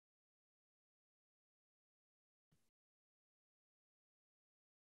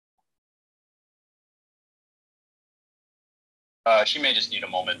She may just need a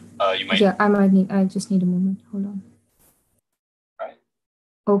moment. You might. Yeah, I just need a moment. Hold on. Right.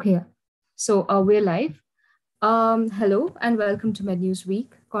 Okay. So we're live. Hello and welcome to MedNews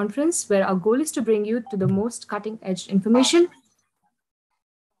Week conference, where our goal is to bring you to the most cutting edge information.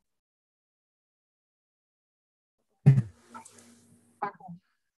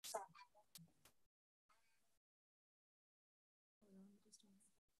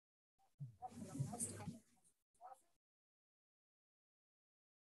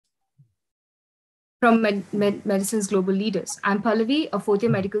 From Medicine's global leaders. I'm Pallavi, a fourth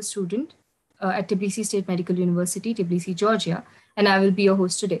year medical student at Tbilisi State Medical University, Tbilisi, Georgia, and I will be your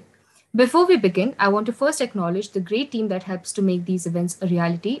host today. Before we begin, I want to first acknowledge the great team that helps to make these events a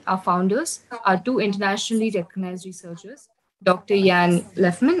reality. Our founders are two internationally recognized researchers, Dr. Jan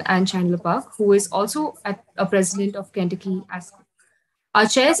Lefman and Chandler Park, who is also a president of Kentucky ASCO. Our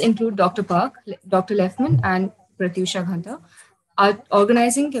chairs include Dr. Park, Dr. Lefman, and Pratyusha Ghanta. Our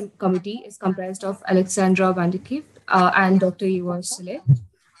organizing committee is comprised of Alexandra Vandikiv and Dr. Eva Saleh.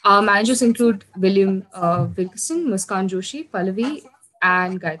 Our managers include William Wilkerson, Muskan Joshi, Pallavi,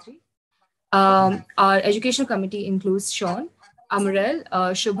 and Gayatri. Our educational committee includes Sean, Amarel,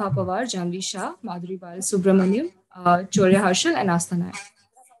 Shubha Pawar, Janvi Shah, Madhuri Bal Subramaniam, Choria Harshal, and Astana.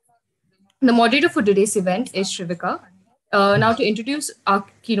 The moderator for today's event is Shrivika. Now, to introduce our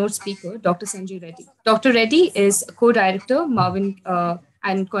keynote speaker, Dr. Sanjay Reddy. Dr. Reddy is co-director, Marvin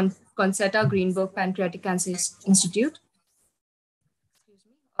and Concetta Greenberg Pancreatic Cancers Institute.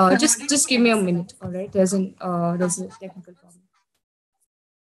 Just give me a minute, all right? There's a technical problem.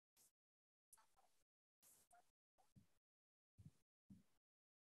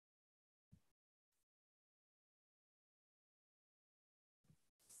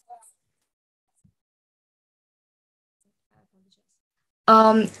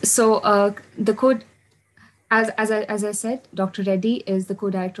 So the code, as I said, Dr. Reddy is the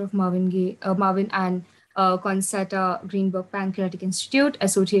co-director of Marvin and Concetta Greenberg Pancreatic Institute,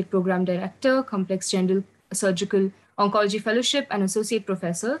 associate program director, complex general surgical oncology fellowship, and associate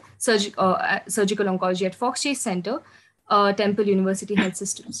professor surgical oncology at Fox Chase Center, Temple University Health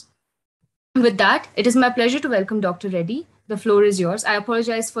Systems. With that, it is my pleasure to welcome Dr. Reddy. The floor is yours. I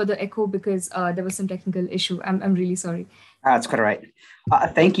apologize for the echo because there was some technical issue. I'm really sorry. That's quite all right.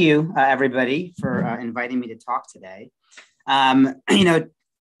 Thank you, everybody, for inviting me to talk today.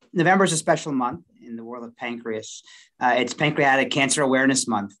 November is a special month in the world of pancreas. It's Pancreatic Cancer Awareness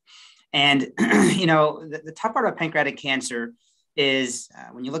Month. And, the tough part about pancreatic cancer is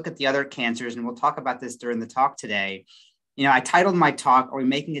when you look at the other cancers, and we'll talk about this during the talk today, I titled my talk, Are We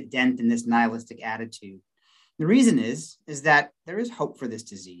Making a Dent in This Nihilistic Attitude? The reason is that there is hope for this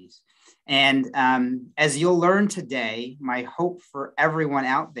disease. And as you'll learn today, my hope for everyone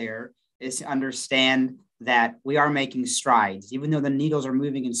out there is to understand that we are making strides. Even though the needles are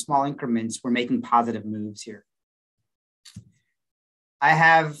moving in small increments, we're making positive moves here. I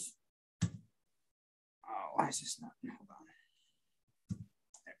have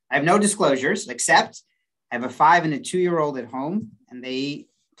no disclosures, except I have a 5 and a 2-year-old at home, and they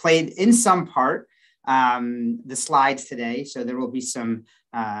played in some part the slides today. So there will be some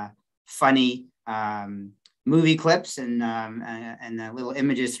funny movie clips and little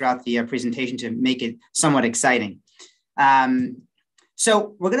images throughout the presentation to make it somewhat exciting.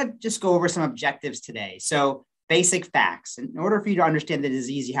 So we're going to just go over some objectives today. So basic facts. In order for you to understand the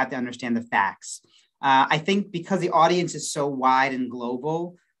disease, you have to understand the facts. I think because the audience is so wide and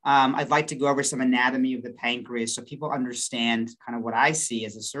global, I'd like to go over some anatomy of the pancreas so people understand kind of what I see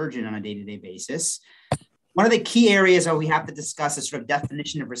as a surgeon on a day-to-day basis. One of the key areas that we have to discuss is sort of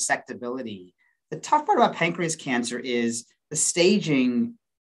definition of resectability. The tough part about pancreas cancer is the staging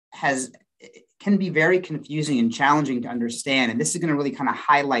can be very confusing and challenging to understand. And this is going to really kind of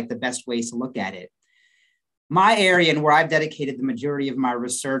highlight the best ways to look at it. My area and where I've dedicated the majority of my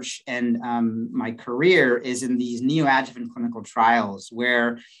research and my career is in these neoadjuvant clinical trials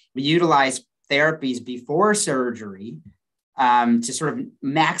where we utilize therapies before surgery to sort of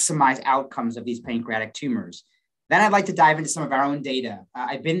maximize outcomes of these pancreatic tumors. Then I'd like to dive into some of our own data.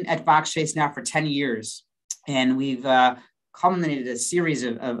 I've been at Fox Chase now for 10 years, and we've culminated a series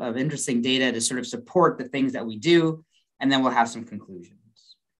of interesting data to sort of support the things that we do, and then we'll have some conclusions.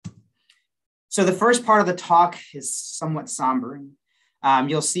 So the first part of the talk is somewhat somber.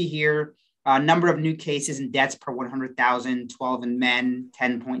 You'll see here a number of new cases and deaths per 100,000, 12 in men,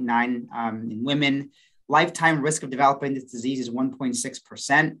 10.9 in women. Lifetime risk of developing this disease is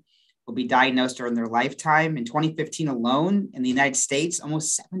 1.6%. Will be diagnosed during their lifetime. In 2015 alone, in the United States,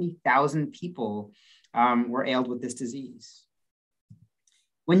 almost 70,000 people were ailed with this disease.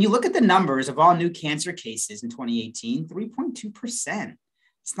 When you look at the numbers of all new cancer cases in 2018, 3.2%.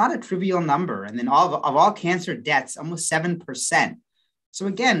 It's not a trivial number. And then of all cancer deaths, almost 7%. So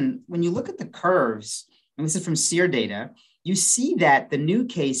again, when you look at the curves, and this is from SEER data, you see that the new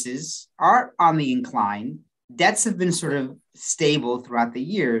cases are on the incline. Deaths have been sort of stable throughout the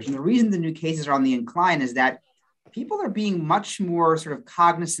years. And the reason the new cases are on the incline is that people are being much more sort of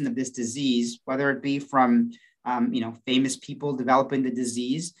cognizant of this disease, whether it be from famous people developing the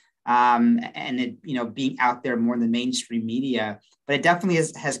disease and it being out there more in the mainstream media, but it definitely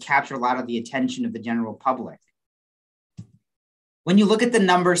has captured a lot of the attention of the general public. When you look at the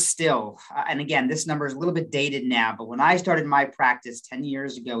numbers still, and again, this number is a little bit dated now, but when I started my practice 10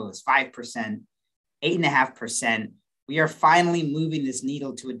 years ago, it was 5%, 8.5%. We are finally moving this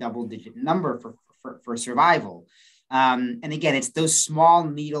needle to a double-digit number for survival. And again, it's those small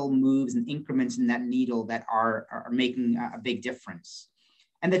needle moves and increments in that needle that are making a big difference.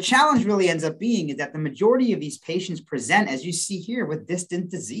 And the challenge really ends up being is that the majority of these patients present, as you see here, with distant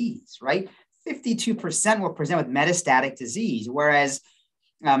disease, right? 52% will present with metastatic disease, whereas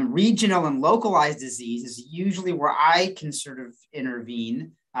regional and localized disease is usually where I can sort of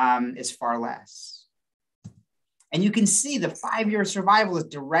intervene is far less. And you can see the 5-year survival is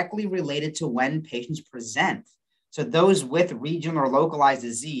directly related to when patients present. So those with regional or localized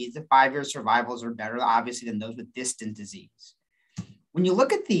disease, the 5-year survivals are better, obviously, than those with distant disease. When you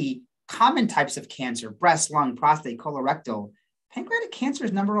look at the common types of cancer, breast, lung, prostate, colorectal, pancreatic cancer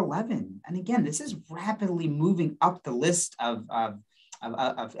is number 11. And again, this is rapidly moving up the list of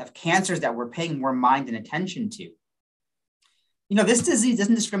cancers that we're paying more mind and attention to. This disease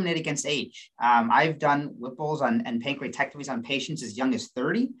doesn't discriminate against age. I've done Whipples and pancreatectomies on patients as young as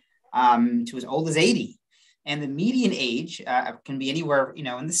 30 to as old as 80. And the median age can be anywhere, in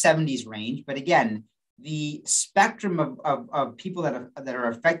the 70s range. But again, the spectrum of people that are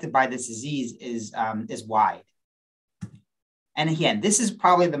affected by this disease is wide. And again, this is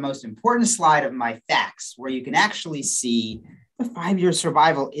probably the most important slide of my facts, where you can actually see the 5-year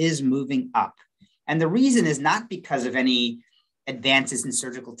survival is moving up. And the reason is not because of any advances in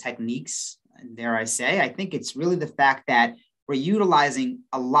surgical techniques, dare I say. I think it's really the fact that we're utilizing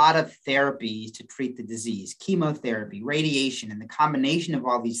a lot of therapies to treat the disease, chemotherapy, radiation, and the combination of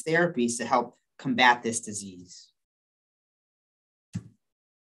all these therapies to help combat this disease.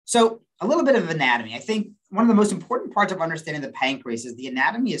 So a little bit of anatomy. I think one of the most important parts of understanding the pancreas is the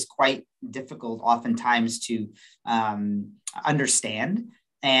anatomy is quite difficult oftentimes to understand.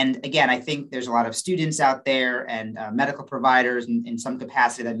 And again, I think there's a lot of students out there and medical providers in some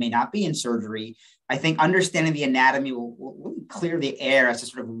capacity that may not be in surgery. I think understanding the anatomy will clear the air as to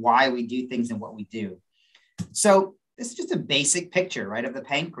sort of why we do things and what we do. So this is just a basic picture, right, of the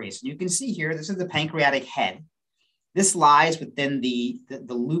pancreas. And you can see here, this is the pancreatic head. This lies within the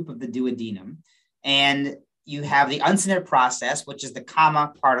loop of the duodenum. And you have the Uncinate process, which is the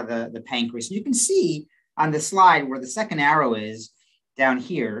comma part of the pancreas. And you can see on the slide where the second arrow is down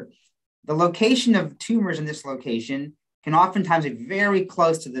here, the location of tumors in this location can oftentimes be very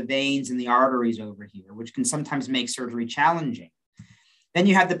close to the veins and the arteries over here, which can sometimes make surgery challenging. Then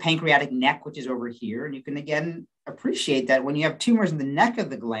you have the pancreatic neck, which is over here. And you can, again, appreciate that when you have tumors in the neck of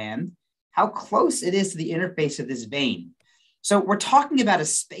the gland, how close it is to the interface of this vein. So we're talking about a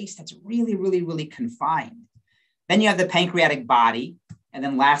space that's really, really, really confined. Then you have the pancreatic body, and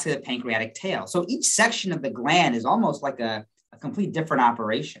then lastly, the pancreatic tail. So each section of the gland is almost like a complete different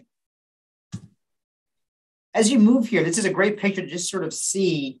operation. As you move here, this is a great picture to just sort of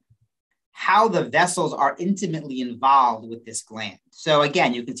see how the vessels are intimately involved with this gland. So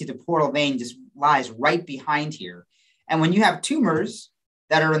again, you can see the portal vein just lies right behind here. And when you have tumors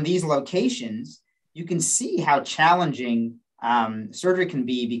that are in these locations, you can see how challenging surgery can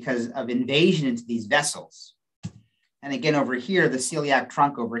be because of invasion into these vessels. And again, over here, the celiac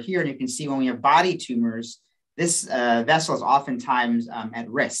trunk over here, and you can see when we have body tumors, this vessel is oftentimes at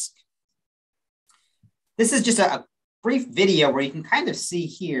risk. This is just a brief video where you can kind of see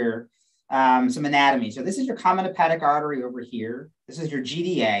here some anatomy. So this is your common hepatic artery over here. This is your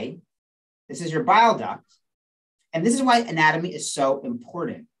GDA. This is your bile duct. And this is why anatomy is so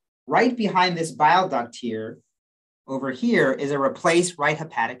important. Right behind this bile duct here, over here, is a replaced right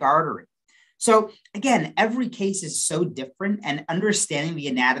hepatic artery. So again, every case is so different, and understanding the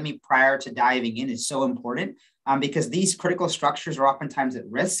anatomy prior to diving in is so important because these critical structures are oftentimes at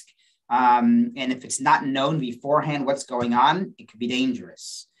risk. And if it's not known beforehand what's going on, it could be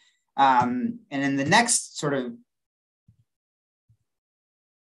dangerous. And in the next sort of,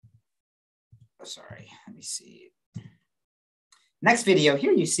 let me see. Next video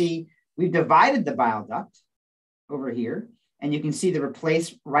here, you see we've divided the bile duct over here. And you can see the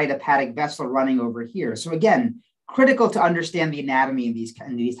replaced right hepatic vessel running over here. So again, critical to understand the anatomy in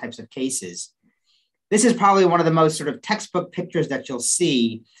these types of cases. This is probably one of the most sort of textbook pictures that you'll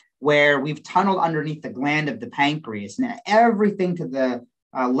see, where we've tunneled underneath the gland of the pancreas, and everything to the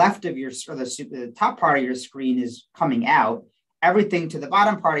left of your, or the top part of your screen is coming out. Everything to the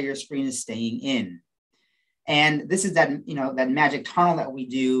bottom part of your screen is staying in. And this is that, that magic tunnel that we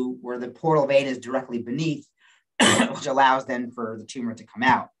do where the portal vein is directly beneath, which allows then for the tumor to come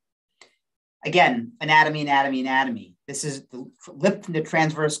out. Again, anatomy. This is lifting the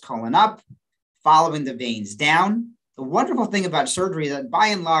transverse colon up, following the veins down. The wonderful thing about surgery is that by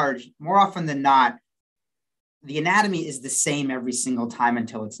and large, more often than not, the anatomy is the same every single time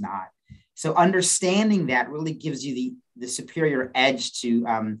until it's not. So understanding that really gives you the superior edge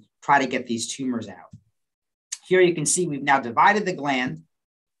to try to get these tumors out. Here you can see we've now divided the gland,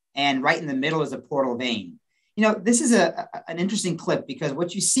 and right in the middle is a portal vein. This is an interesting clip, because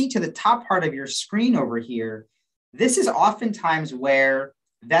what you see to the top part of your screen over here, this is oftentimes where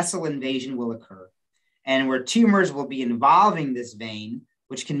vessel invasion will occur and where tumors will be involving this vein,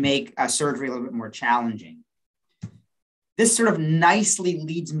 which can make surgery a little bit more challenging. This sort of nicely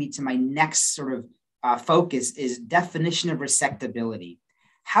leads me to my next sort of focus is definition of resectability.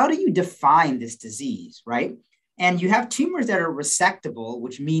 How do you define this disease, right? And you have tumors that are resectable,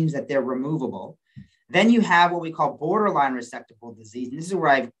 which means that they're removable. Then you have what we call borderline resectable disease. And this is where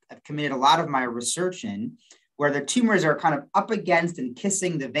I've committed a lot of my research in, where the tumors are kind of up against and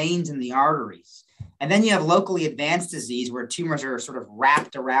kissing the veins and the arteries. And then you have locally advanced disease, where tumors are sort of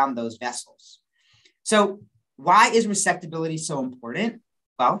wrapped around those vessels. So why is resectability so important?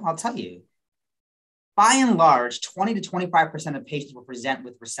 Well, I'll tell you. By and large, 20 to 25% of patients will present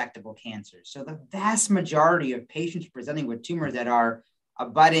with resectable cancers. So the vast majority of patients presenting with tumors that are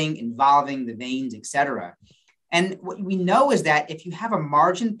abutting, involving the veins, et cetera. And what we know is that if you have a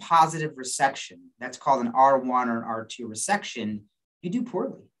margin positive resection, that's called an R1 or an R2 resection, you do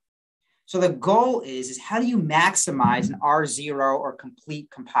poorly. So the goal is how do you maximize an R0 or complete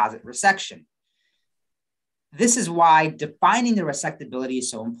composite resection? This is why defining the resectability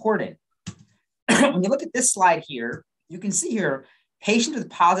is so important. When you look at this slide here, you can see here, patients with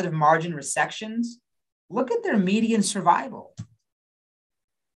positive margin resections, look at their median survival.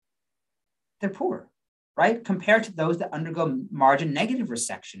 They're poor, right? Compared to those that undergo margin negative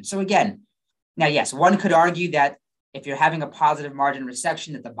resection. So again, now, yes, one could argue that if you're having a positive margin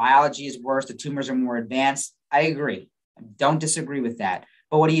resection, that the biology is worse, the tumors are more advanced. I agree. I don't disagree with that.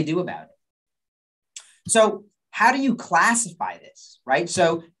 But what do you do about it? So how do you classify this, right?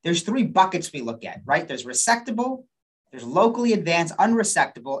 So there's three buckets we look at, right? There's resectable, there's locally advanced,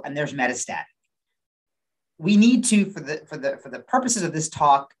 unresectable, and there's metastatic. We need to, for the purposes of this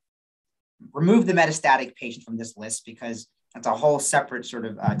talk, remove the metastatic patient from this list, because that's a whole separate sort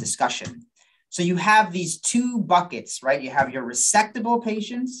of discussion. So you have these two buckets, right? You have your resectable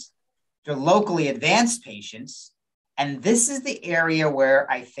patients, your locally advanced patients, and this is the area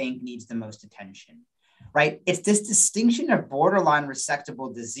where I think needs the most attention, right? It's this distinction of borderline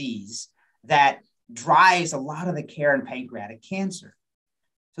resectable disease that drives a lot of the care in pancreatic cancer.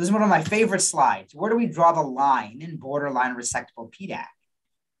 So this is one of my favorite slides. Where do we draw the line in borderline resectable PDAC?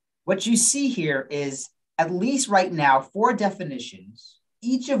 What you see here is, at least right now, 4 definitions,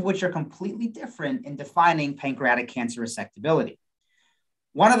 each of which are completely different in defining pancreatic cancer resectability.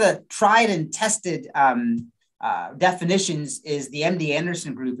 One of the tried and tested definitions is the MD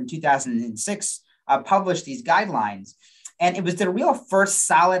Anderson group in 2006 published these guidelines. And it was the real first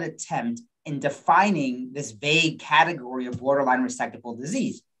solid attempt in defining this vague category of borderline resectable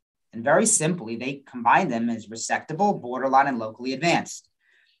disease. And very simply, they combined them as resectable, borderline, and locally advanced.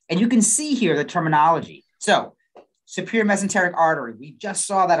 And you can see here the terminology. So superior mesenteric artery, we just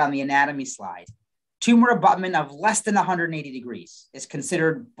saw that on the anatomy slide. Tumor abutment of less than 180 degrees is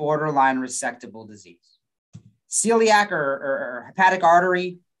considered borderline resectable disease. Celiac or hepatic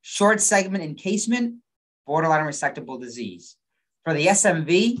artery, short segment encasement, borderline resectable disease. For the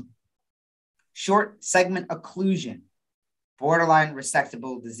SMV, short segment occlusion, borderline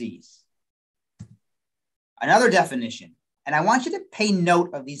resectable disease. Another definition, and I want you to pay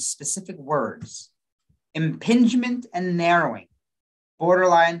note of these specific words: impingement and narrowing,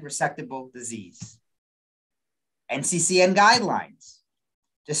 borderline resectable disease. NCCN guidelines,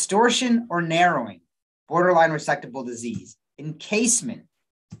 distortion or narrowing, borderline resectable disease. Encasement,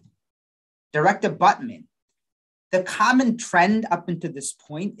 direct abutment. The common trend up until this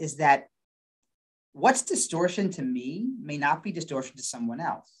point is that what's distortion to me may not be distortion to someone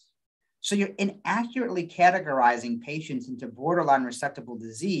else. So you're inaccurately categorizing patients into borderline resectable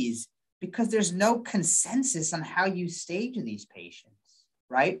disease because there's no consensus on how you stage these patients,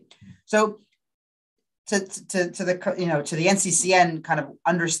 right? So to the NCCN kind of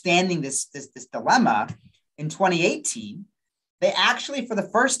understanding this dilemma in 2018, they actually for the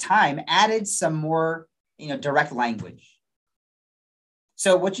first time added some more direct language.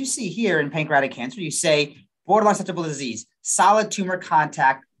 So what you see here in pancreatic cancer, you say borderline susceptible disease, solid tumor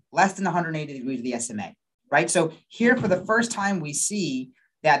contact, less than 180 degrees of the SMA, right? So here for the first time, we see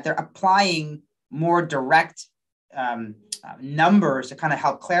that they're applying more direct numbers to kind of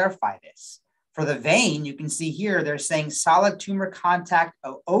help clarify this. For the vein, you can see here, they're saying solid tumor contact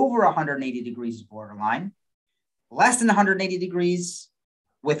of over 180 degrees is borderline, less than 180 degrees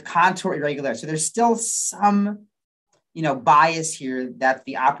with contour irregularity. So there's still some bias here that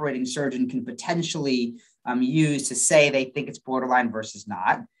the operating surgeon can potentially use to say they think it's borderline versus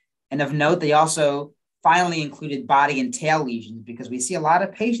not. And of note, they also finally included body and tail lesions because we see a lot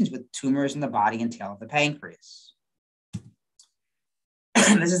of patients with tumors in the body and tail of the pancreas.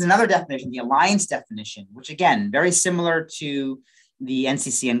 This is another definition, the alliance definition, which again, very similar to the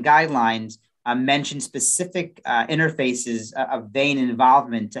NCCN guidelines, mention specific interfaces of vein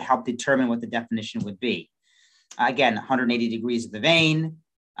involvement to help determine what the definition would be. Again, 180 degrees of the vein,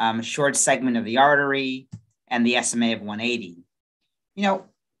 short segment of the artery, and the SMA of 180.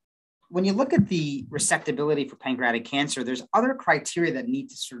 When you look at the resectability for pancreatic cancer, there's other criteria that need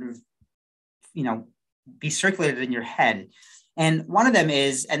to sort of, be circulated in your head. And one of them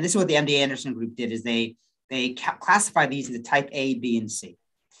is, and this is what the MD Anderson group did, is they classify these into type A, B, and C.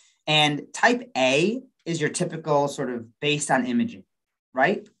 And type A is your typical sort of based on imaging,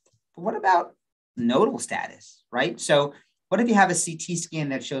 right? But what about nodal status, right? So what if you have a CT scan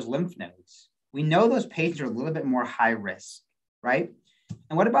that shows lymph nodes? We know those patients are a little bit more high risk, right?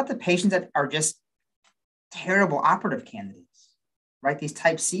 And what about the patients that are just terrible operative candidates, right? These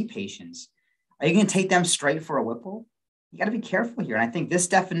type C patients, are you going to take them straight for a Whipple? You got to be careful here. And I think this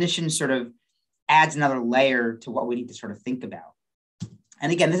definition sort of adds another layer to what we need to sort of think about.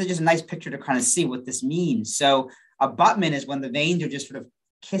 And again, this is just a nice picture to kind of see what this means. So abutment is when the veins are just sort of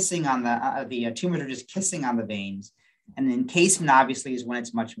kissing on the tumors are just kissing on the veins. And the encasement obviously is when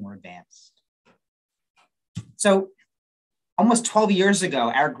it's much more advanced. So almost 12 years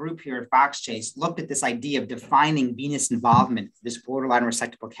ago, our group here at Fox Chase looked at this idea of defining venous involvement, this borderline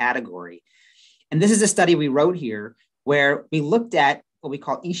resectable category. And this is a study we wrote here where we looked at what we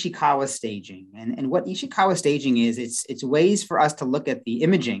call Ishikawa staging. And what Ishikawa staging is, it's ways for us to look at the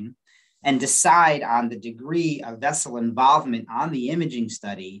imaging and decide on the degree of vessel involvement on the imaging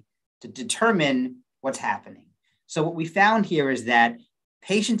study to determine what's happening. So what we found here is that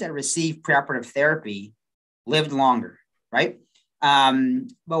patients that received preoperative therapy lived longer, right? But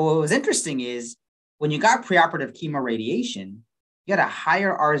what was interesting is when you got preoperative chemoradiation, you got a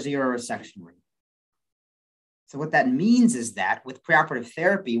higher R0 resection rate. So what that means is that with preoperative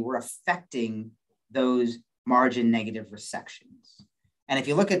therapy, we're affecting those margin negative resections. And if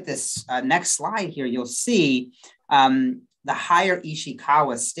you look at this next slide here, you'll see the higher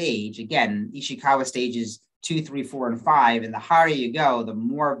Ishikawa stage. Again, Ishikawa stages 2, 3, 4, and 5. And the higher you go, the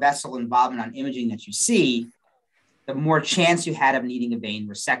more vessel involvement on imaging that you see, the more chance you had of needing a vein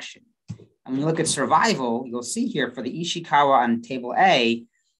resection. And when you look at survival, you'll see here for the Ishikawa on table A,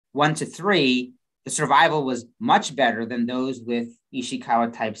 1 to 3, the survival was much better than those with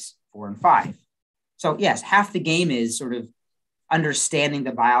Ishikawa types 4 and 5. So yes, half the game is sort of understanding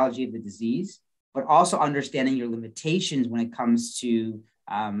the biology of the disease, but also understanding your limitations when it comes to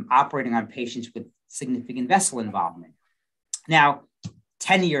operating on patients with significant vessel involvement. Now,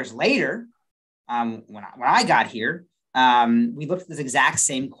 10 years later, when I got here, we looked at this exact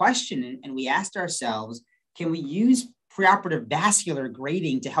same question and we asked ourselves, can we use preoperative vascular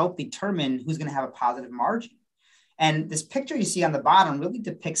grading to help determine who's going to have a positive margin? And this picture you see on the bottom really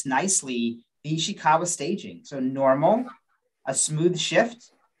depicts nicely the Ishikawa staging. So normal, a smooth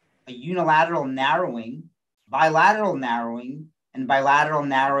shift, a unilateral narrowing, bilateral narrowing, and bilateral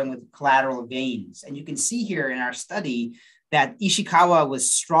narrowing with collateral veins. And you can see here in our study that Ishikawa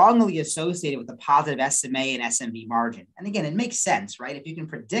was strongly associated with the positive SMA and SMV margin. And again, it makes sense, right? If you can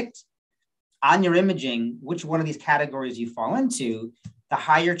predict on your imaging which one of these categories you fall into, the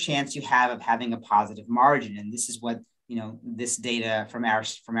higher chance you have of having a positive margin. And this is what this data from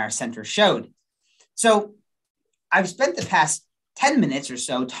our center showed. So I've spent the past 10 minutes or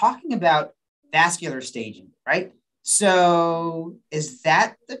so talking about vascular staging, right? So is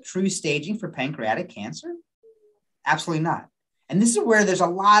that the true staging for pancreatic cancer? Absolutely not. And this is where there's a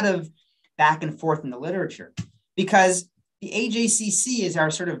lot of back and forth in the literature, because the AJCC is our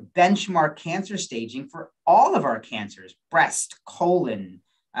sort of benchmark cancer staging for all of our cancers: breast, colon,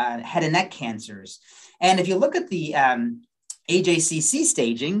 head and neck cancers. And if you look at the AJCC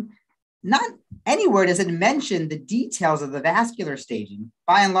staging, not anywhere does it mention the details of the vascular staging.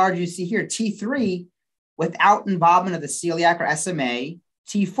 By and large, you see here T3 without involvement of the celiac or SMA.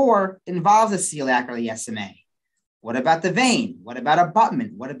 T4 involves the celiac or the SMA. What about the vein? What about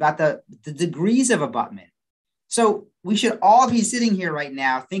abutment? What about the degrees of abutment? So we should all be sitting here right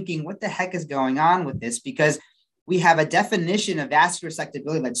now thinking, what the heck is going on with this? Because we have a definition of vascular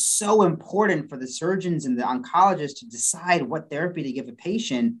resectability that's so important for the surgeons and the oncologists to decide what therapy to give a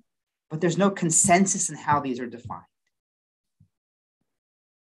patient, but there's no consensus in how these are defined.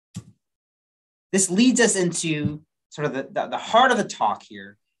 This leads us into sort of the heart of the talk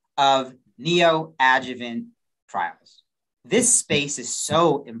here of neoadjuvant trials. This space is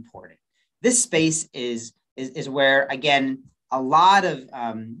so important. This space is where, again, a lot of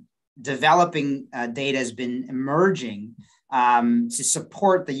developing data has been emerging to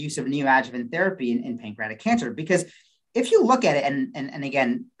support the use of neoadjuvant therapy in pancreatic cancer. Because if you look at it, and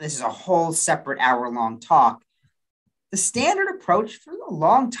again, this is a whole separate hour-long talk, the standard approach for a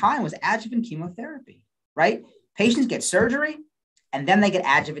long time was adjuvant chemotherapy, right? Patients get surgery, and then they get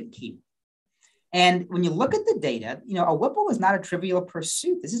adjuvant chemo. And when you look at the data, a Whipple is not a trivial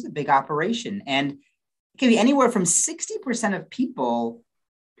pursuit. This is a big operation. And it can be anywhere from 60% of people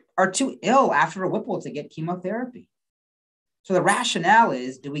are too ill after a Whipple to get chemotherapy. So the rationale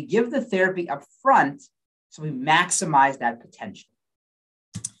is, do we give the therapy up front so we maximize that potential?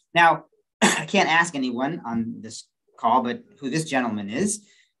 Now, I can't ask anyone on this call, but who this gentleman is.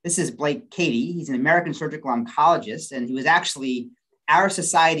 This is Blake Cady. He's an American surgical oncologist, and he was actually our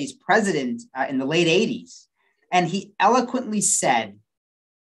society's president in the late 80s. And he eloquently said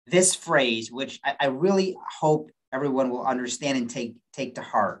this phrase, which I really hope everyone will understand and take to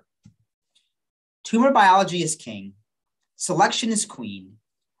heart. Tumor biology is king, selection is queen,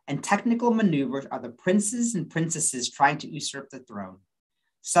 and technical maneuvers are the princes and princesses trying to usurp the throne,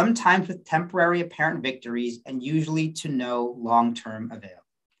 sometimes with temporary apparent victories and usually to no long-term avail,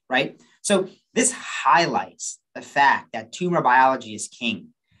 right? So this highlights the fact that tumor biology is king.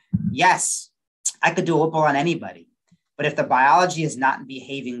 Yes, I could do a Whipple on anybody, but if the biology is not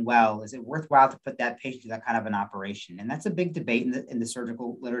behaving well, is it worthwhile to put that patient through that kind of an operation? And that's a big debate in the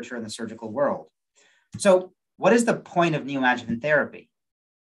surgical literature and the surgical world. So what is the point of neoadjuvant therapy?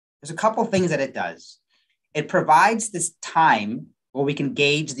 There's a couple things that it does. It provides this time where we can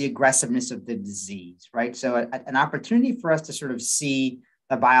gauge the aggressiveness of the disease, right? So an opportunity for us to sort of see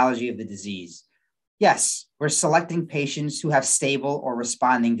the biology of the disease. Yes, we're selecting patients who have stable or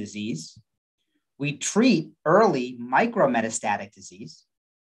responding disease. We treat early micrometastatic disease.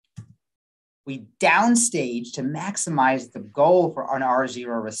 We downstage to maximize the goal for an R0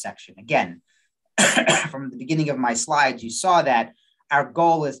 resection. Again, from the beginning of my slides, you saw that our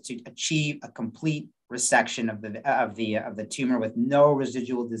goal is to achieve a complete resection of the tumor with no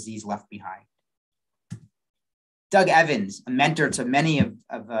residual disease left behind. Doug Evans, a mentor to many of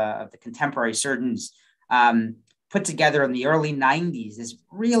the contemporary surgeons, put together in the early 90s this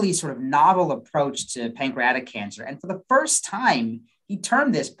really sort of novel approach to pancreatic cancer. And for the first time, he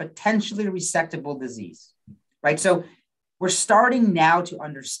termed this potentially resectable disease, right? So we're starting now to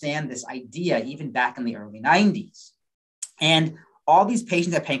understand this idea even back in the early 90s. And all these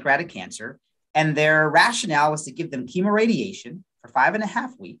patients have pancreatic cancer, and their rationale was to give them chemoradiation for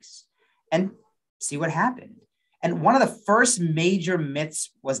 5.5 weeks and see what happened. And one of the first major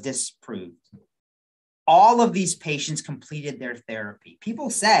myths was disproved. All of these patients completed their therapy. People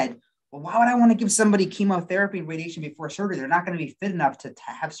said, well, why would I want to give somebody chemotherapy and radiation before surgery? They're not going to be fit enough to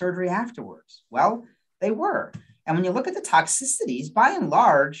have surgery afterwards. Well, they were. And when you look at the toxicities, by and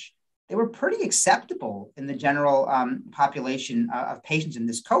large, they were pretty acceptable in the general population of patients in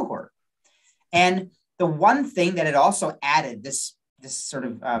this cohort. And the one thing that it also added, this sort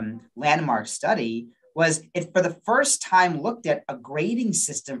of landmark study, was it for the first time looked at a grading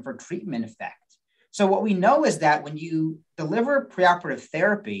system for treatment effect. So what we know is that when you deliver preoperative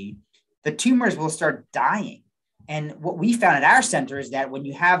therapy, the tumors will start dying. And what we found at our center is that when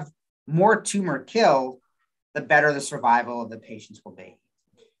you have more tumor killed, the better the survival of the patients will be.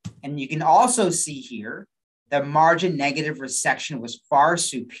 And you can also see here the margin negative resection was far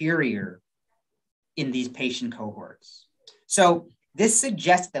superior in these patient cohorts. So this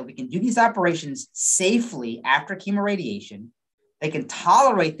suggests that we can do these operations safely after chemoradiation. They can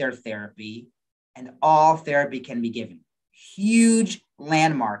tolerate their therapy, and all therapy can be given. Huge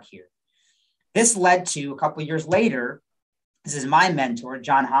landmark here. This led to a couple of years later, this is my mentor,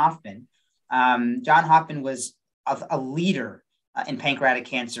 John Hoffman. John Hoffman was a leader in pancreatic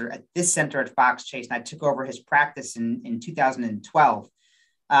cancer at this center at Fox Chase, and I took over his practice in 2012.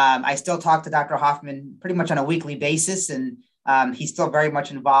 I still talk to Dr. Hoffman pretty much on a weekly basis, and he's still very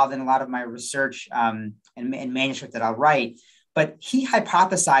much involved in a lot of my research and manuscript that I'll write. But he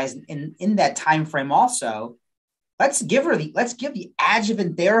hypothesized in that time frame also, let's give the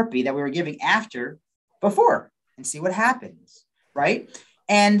adjuvant therapy that we were giving before and see what happens, right?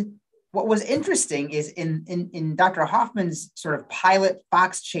 And what was interesting is in Dr. Hoffman's sort of pilot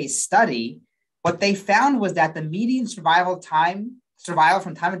Fox Chase study, what they found was that the median survival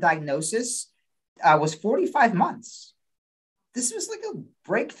from time of diagnosis was 45 months. This was like a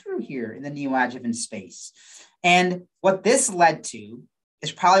breakthrough here in the neoadjuvant space. And what this led to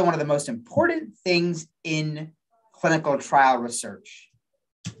is probably one of the most important things in clinical trial research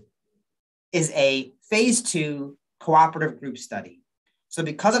is a phase 2 cooperative group study. So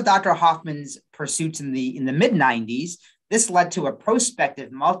because of Dr. Hoffman's pursuits in the mid-90s, this led to a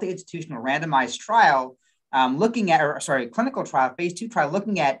prospective multi-institutional randomized trial clinical trial, phase 2 trial,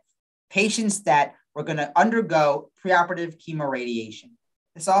 looking at patients that were going to undergo preoperative chemoradiation.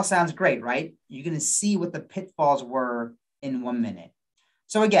 This all sounds great, right? You're going to see what the pitfalls were in 1 minute.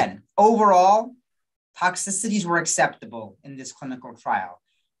 So again, overall, toxicities were acceptable in this clinical trial.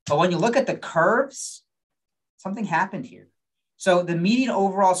 But when you look at the curves, something happened here. So the median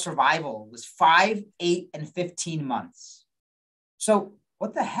overall survival was 5, 8, and 15 months. So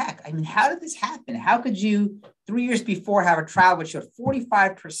what the heck? I mean, how did this happen? How could you 3 years before have a trial which showed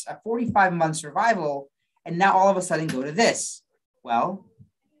 45-month survival, and now all of a sudden go to this? Well,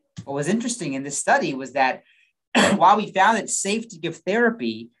 what was interesting in this study was that while we found it safe to give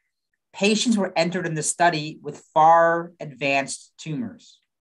therapy, patients were entered in the study with far advanced tumors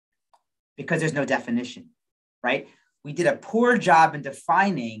because there's no definition, right? We did a poor job in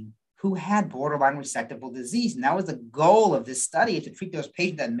defining who had borderline resectable disease. And that was the goal of this study, to treat those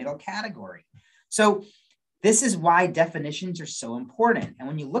patients in that middle category. So this is why definitions are so important. And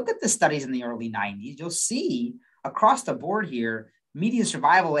when you look at the studies in the early 90s, you'll see across the board here, median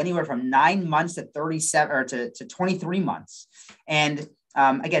survival anywhere from 9 months to 37 or to 23 months. And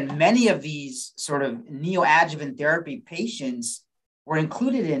again, many of these sort of neoadjuvant therapy patients were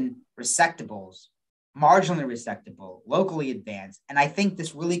included in resectables, marginally resectable, locally advanced. And I think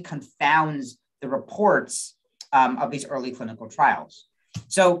this really confounds the reports of these early clinical trials.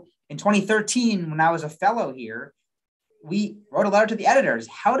 So in 2013, when I was a fellow here, we wrote a letter to the editors.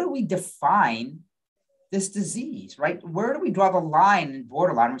 How do we define this disease, right? Where do we draw the line in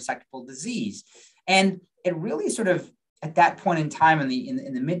borderline resectable disease? And it really sort of, at that point in time in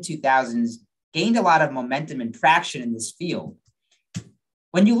the mid-2000s, gained a lot of momentum and traction in this field.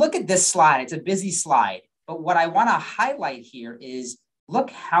 When you look at this slide, it's a busy slide, but what I want to highlight here is look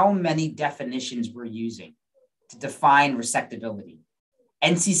how many definitions we're using to define resectability.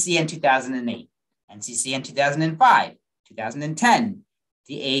 NCCN 2008, NCCN 2005, 2010,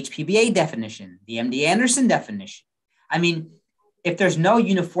 the AHPBA definition, the MD Anderson definition. I mean, if there's no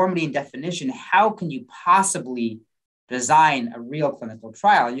uniformity in definition, how can you possibly design a real clinical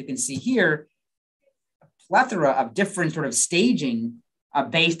trial? And you can see here a plethora of different sort of staging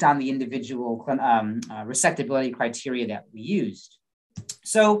based on the individual resectability criteria that we used.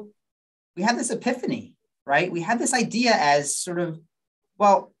 So we had this epiphany, right? We had this idea as sort of,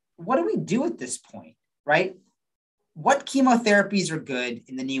 well, what do we do at this point, right? What chemotherapies are good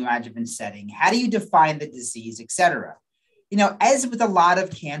in the neoadjuvant setting? How do you define the disease, et cetera? You know, as with a lot of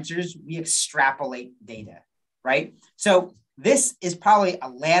cancers, we extrapolate data, right? So this is probably a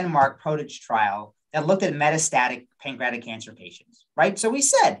landmark PRODIGE trial that looked at metastatic pancreatic cancer patients, right? So we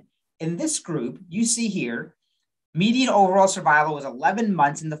said, in this group, you see here, median overall survival was 11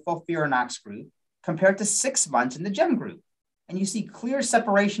 months in the FOLFIRINOX group compared to 6 months in the GEM group. And you see clear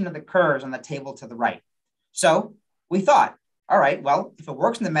separation of the curves on the table to the right. So we thought, all right, well, if it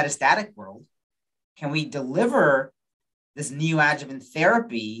works in the metastatic world, can we deliver this neoadjuvant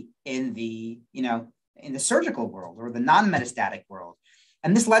therapy in the surgical world or the non-metastatic world?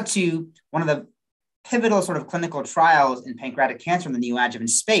 And this led to one of the pivotal sort of clinical trials in pancreatic cancer in the neoadjuvant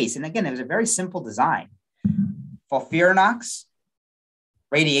space. And again, it was a very simple design. FOLFIRINOX,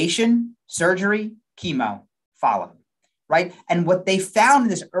 radiation, surgery, chemo, followed, right? And what they found in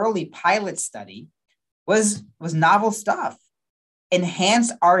this early pilot study was novel stuff.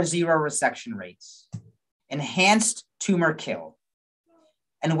 Enhanced R0 resection rates, enhanced tumor kill.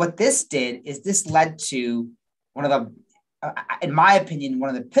 And what this did is this led to one of the, in my opinion, one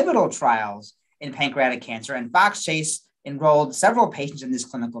of the pivotal trials in pancreatic cancer. And Fox Chase enrolled several patients in this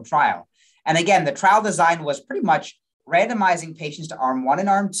clinical trial. And again, the trial design was pretty much randomizing patients to arm 1 and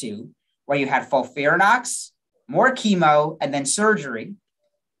arm 2, where you had FOLFIRINOX, more chemo, and then surgery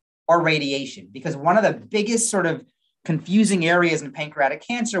or radiation. Because one of the biggest sort of confusing areas in pancreatic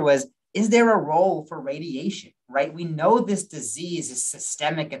cancer was, is there a role for radiation, right? We know this disease is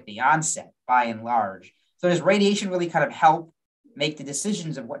systemic at the onset by and large. So does radiation really kind of help make the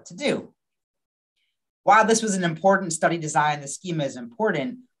decisions of what to do? While this was an important study design, the schema is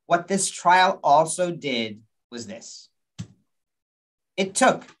important, what this trial also did was this. It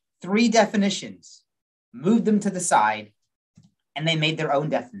took 3 definitions, moved them to the side, and they made their own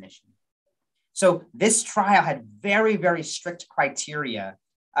definition. So this trial had very, very strict criteria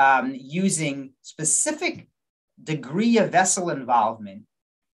using specific degree of vessel involvement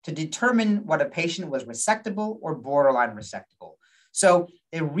to determine what a patient was resectable or borderline resectable. So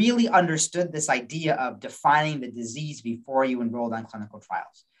they really understood this idea of defining the disease before you enrolled on clinical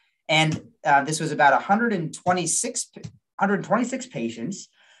trials. And this was about 126 patients,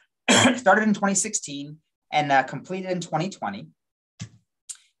 started in 2016 and completed in 2020.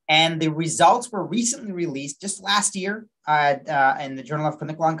 And the results were recently released just last year in the Journal of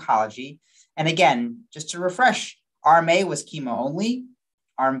Clinical Oncology. And again, just to refresh, Arm A was chemo only,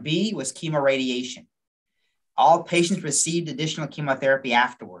 Arm B was chemoradiation. All patients received additional chemotherapy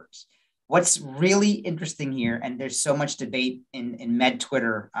afterwards. What's really interesting here, and there's so much debate in med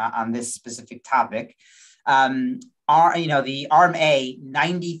Twitter on this specific topic, the Arm A,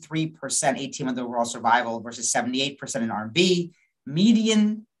 93% 18-month overall survival versus 78% in Arm B.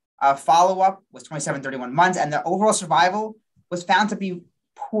 Median follow-up was 27-31 months, and the overall survival was found to be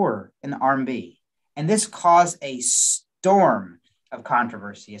poor in Arm B. And this caused a storm of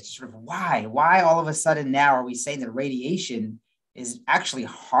controversy as to sort of why all of a sudden now are we saying that radiation is actually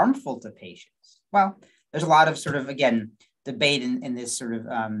harmful to patients? Well, there's a lot of sort of, again, debate in this sort of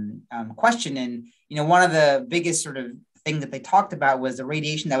question. And, one of the biggest sort of thing that they talked about was the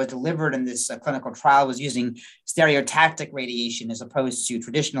radiation that was delivered in this clinical trial was using stereotactic radiation as opposed to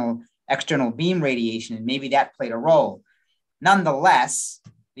traditional external beam radiation, and maybe that played a role. Nonetheless,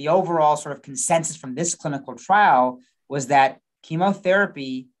 the overall sort of consensus from this clinical trial was that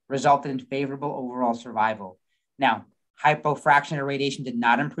chemotherapy resulted in favorable overall survival. Now, hypofractionated radiation did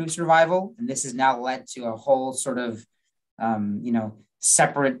not improve survival, and this has now led to a whole sort of,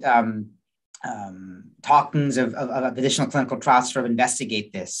 separate talkings of additional clinical trials to sort of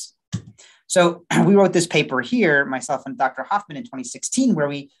investigate this. So we wrote this paper here, myself and Dr. Hoffman in 2016, where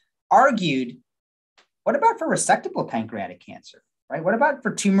we argued, what about for resectable pancreatic cancer, right? What about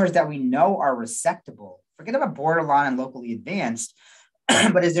for tumors that we know are resectable? Forget about borderline and locally advanced,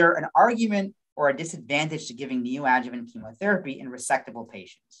 but is there an argument or a disadvantage to giving neoadjuvant chemotherapy in resectable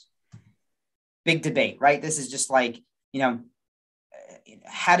patients? Big debate, right? This is just like,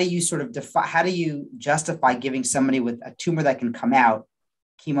 how do you sort of how do you justify giving somebody with a tumor that can come out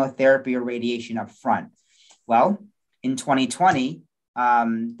chemotherapy or radiation up front? Well, in 2020,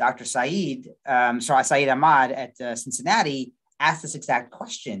 Dr. Saeed Ahmad at Cincinnati asked this exact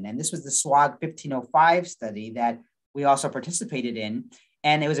question. And this was the SWOG 1505 study that we also participated in.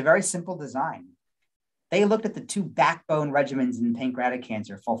 And it was a very simple design. They looked at the 2 backbone regimens in pancreatic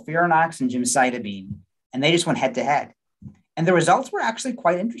cancer, FOLFIRINOX and gemcitabine, and they just went head to head. And the results were actually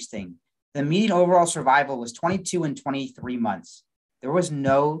quite interesting. The median overall survival was 22 and 23 months. There was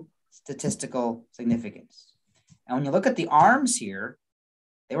no statistical significance. And when you look at the arms here,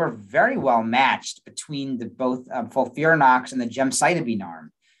 they were very well matched between both FOLFIRINOX and the gemcitabine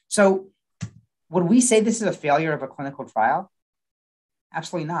arm. So would we say this is a failure of a clinical trial?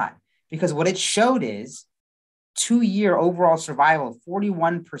 Absolutely not. Because what it showed is 2-year overall survival,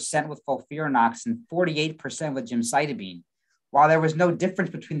 41% with FOLFIRINOX and 48% with gemcitabine. While there was no difference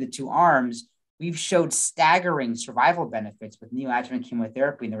between the 2 arms, we've showed staggering survival benefits with neoadjuvant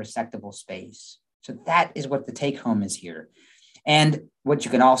chemotherapy in the resectable space. So that is what the take home is here. And what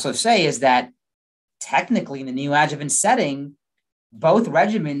you can also say is that technically in the neoadjuvant setting, both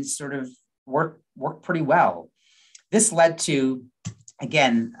regimens sort of work pretty well. This led to,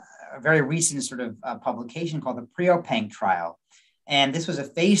 again, a very recent sort of publication called the PREOPANC trial. And this was a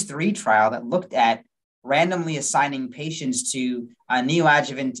phase 3 trial that looked at randomly assigning patients to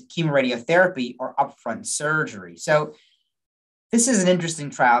neoadjuvant chemoradiotherapy or upfront surgery. So this is an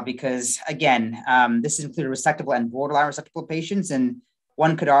interesting trial because, again, this included resectable and borderline resectable patients. And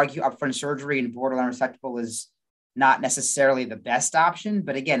one could argue upfront surgery in borderline resectable is not necessarily the best option.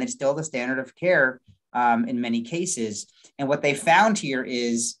 But again, it's still the standard of care in many cases. And what they found here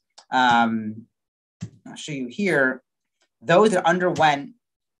is, I'll show you here, those that underwent,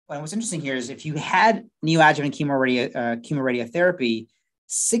 what's interesting here is if you had neoadjuvant chemoradiotherapy,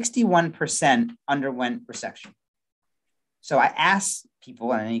 61% underwent resection. So I asked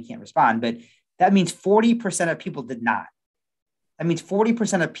people, and I know you can't respond, but that means 40% of people did not. That means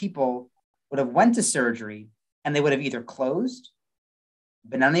 40% of people would have went to surgery, and they would have either closed,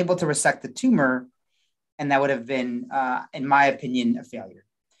 been unable to resect the tumor, and that would have been, in my opinion, a failure.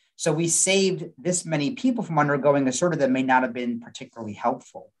 So we saved this many people from undergoing a surgery that may not have been particularly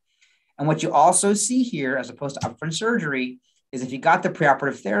helpful. And what you also see here, as opposed to upfront surgery, is if you got the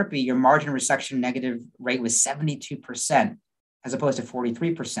preoperative therapy, your margin resection negative rate was 72%, as opposed to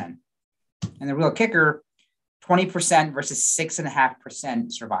 43%. And the real kicker, 20% versus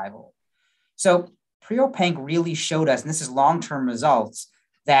 6.5% survival. So PreOpanc really showed us, and this is long-term results,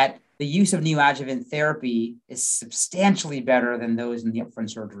 that the use of neoadjuvant therapy is substantially better than those in the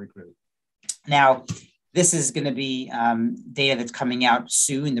upfront surgery group. Now, this is going to be data that's coming out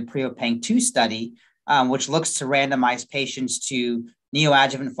soon, the PreOpanc 2 study, which looks to randomize patients to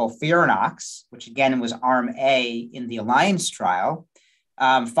neoadjuvant FOLFIRINOX, which again was arm A in the Alliance trial,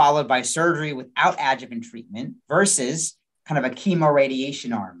 followed by surgery without adjuvant treatment versus kind of a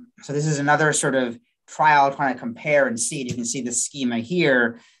chemoradiation arm. So this is another sort of trial trying to compare and see. You can see the schema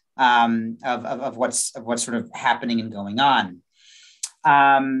here of what's sort of happening and going on.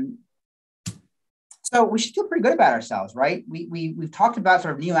 So we should feel pretty good about ourselves, right? We've talked about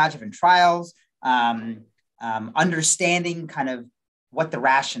sort of neoadjuvant trials, understanding kind of what the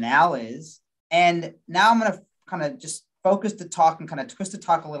rationale is. And now I'm going to kind of just focus the talk and kind of twist the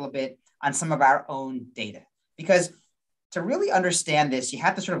talk a little bit on some of our own data. Because to really understand this, you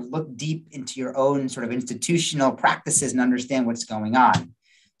have to sort of look deep into your own sort of institutional practices and understand what's going on.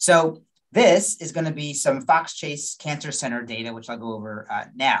 So this is going to be some Fox Chase Cancer Center data, which I'll go over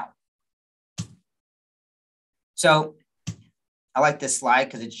now. So I like this slide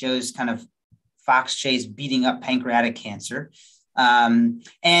because it shows kind of Fox Chase beating up pancreatic cancer.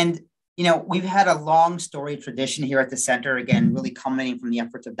 And, you know, we've had a long story tradition here at the center, again, really culminating from the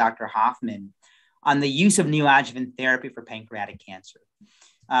efforts of Dr. Hoffman on the use of neoadjuvant therapy for pancreatic cancer.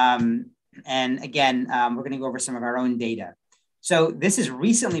 And again, we're going to go over some of our own data. So this is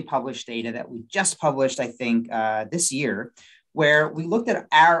recently published data that we just published, I think, this year, where we looked at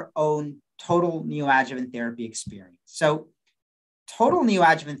our own total neoadjuvant therapy experience. So total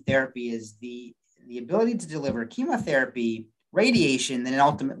neoadjuvant therapy is the ability to deliver chemotherapy, radiation, and then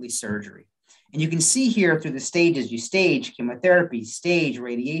ultimately surgery. And you can see here through the stages, you stage chemotherapy, stage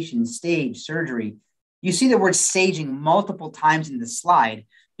radiation, stage surgery. You see the word staging multiple times in the slide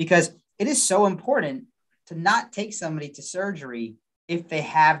because it is so important to not take somebody to surgery if they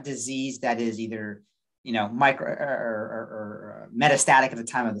have disease that is either, you know, micro or metastatic at the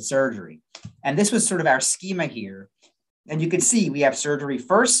time of the surgery. And this was sort of our schema here. And you can see we have surgery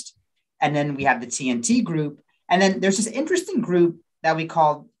first, and then we have the TNT group. And then there's this interesting group that we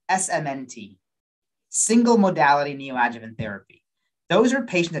call SMNT, single modality neoadjuvant therapy. Those are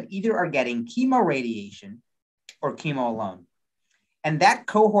patients that either are getting chemoradiation or chemo alone. And that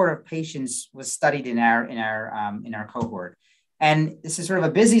cohort of patients was studied in our cohort. And this is sort of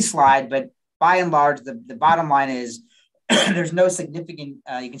a busy slide, but by and large, the bottom line is there's no significant,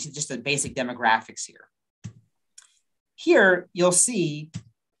 you can see just the basic demographics here. Here, you'll see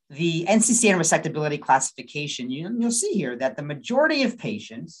the NCCN resectability classification. You'll see here that the majority of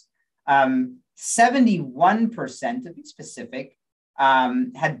patients, 71% to be specific,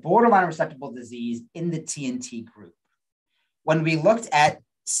 had borderline resectable disease in the TNT group. When we looked at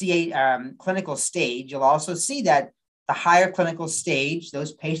CA clinical stage, you'll also see that the higher clinical stage,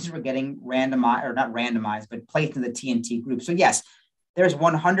 those patients were getting randomized, or not randomized, but placed in the TNT group. So yes, there's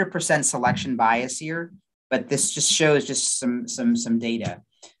 100% selection bias here, but this just shows just some data.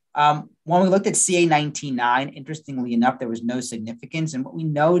 When we looked at CA19-9, interestingly enough, there was no significance. And what we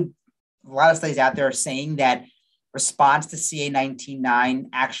know, a lot of studies out there are saying that response to CA19-9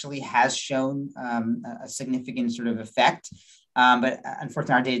 actually has shown a significant sort of effect. But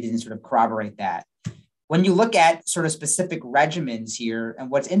unfortunately, our data didn't sort of corroborate that. When you look at sort of specific regimens here, and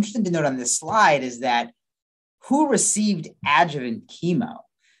what's interesting to note on this slide is that who received adjuvant chemo.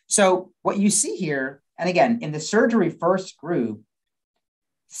 So what you see here, and again, in the surgery first group,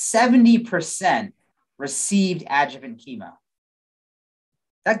 70% received adjuvant chemo.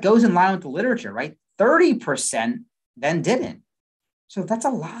 That goes in line with the literature, right? 30% then didn't. So that's a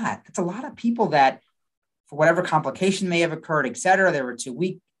lot. That's a lot of people that, for whatever complication may have occurred, et cetera, they were too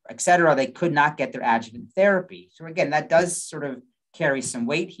weak, et cetera, they could not get their adjuvant therapy. So again, that does sort of carry some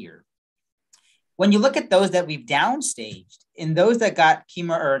weight here. When you look at those that we've downstaged, in those that got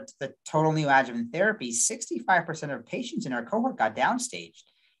chemo or the total neoadjuvant therapy, 65% of patients in our cohort got downstaged.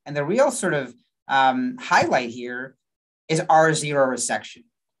 And the real sort of highlight here is R0 resection.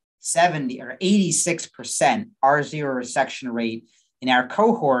 70 or 86% R0 resection rate in our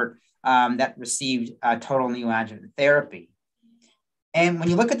cohort that received total neoadjuvant therapy. And when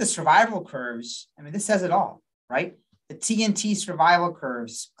you look at the survival curves, I mean, this says it all. right? The TNT survival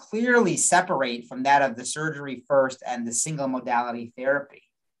curves clearly separate from that of the surgery first and the single modality therapy.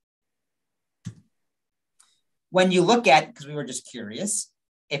 When you look at, because we were just curious,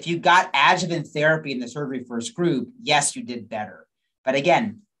 if you got adjuvant therapy in the surgery first group, yes, you did better. But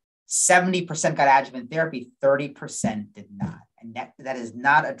again, 70% got adjuvant therapy, 30% did not. And that is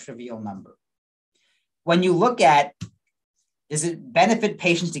not a trivial number. When you look at, does it benefit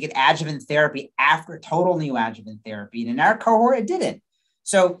patients to get adjuvant therapy after total neoadjuvant therapy? And in our cohort, it didn't.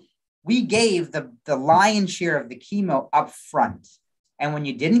 So we gave the lion's share of the chemo up front. And when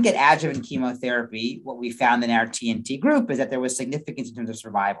you didn't get adjuvant chemotherapy, what we found in our TNT group is that there was significance in terms of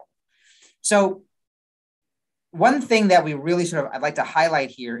survival. So one thing that we really I'd like to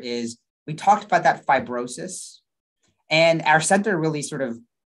highlight here is we talked about that fibrosis, and our center really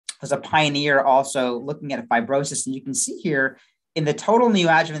was a pioneer also looking at fibrosis. And you can see here in the total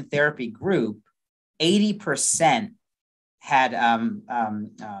neoadjuvant therapy group, 80% had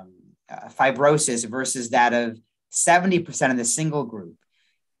fibrosis versus that of 70% in the single group.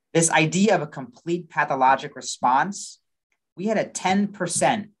 This idea of a complete pathologic response, we had a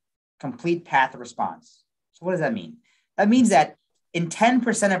 10% complete path response. So what does that mean? That means that in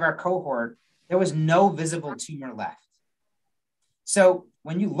 10% of our cohort, there was no visible tumor left. So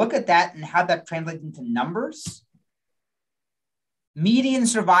when you look at that and how that translates into numbers, median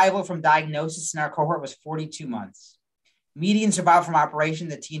survival from diagnosis in our cohort was 42 months. Median survival from operation,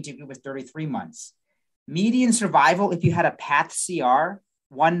 the TNT group was 33 months. Median survival, if you had a path CR,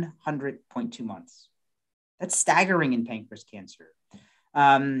 100.2 months. That's staggering in pancreas cancer.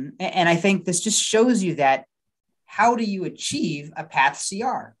 And I think this just shows you that how do you achieve a path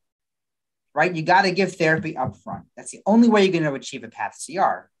CR, right? You got to give therapy up front. That's the only way you're going to achieve a path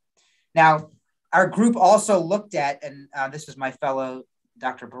CR. Now, our group also looked at, and this was my fellow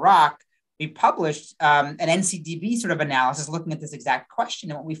Dr. Barak, we published an NCDB analysis looking at this exact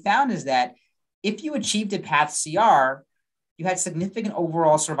question. And what we found is that if you achieved a path CR, you had significant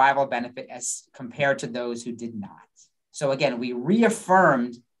overall survival benefit as compared to those who did not. So again, we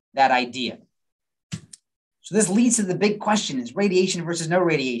reaffirmed that idea. So this leads to the big question, is radiation versus no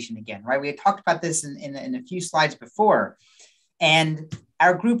radiation again, right? We had talked about this in a few slides before. And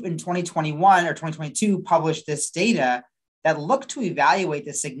our group in 2021 or 2022 published this data that looked to evaluate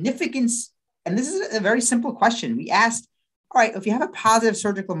the significance. And this is a very simple question. We asked, all right, if you have a positive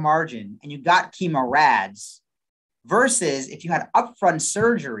surgical margin and you got chemo rads versus if you had upfront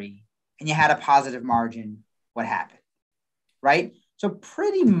surgery and you had a positive margin, what happened, right? So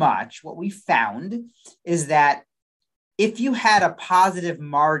pretty much what we found is that if you had a positive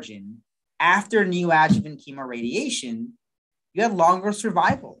margin after neoadjuvant chemoradiation, you had longer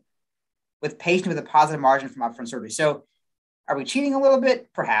survival with patients with a positive margin from upfront surgery. So are we cheating a little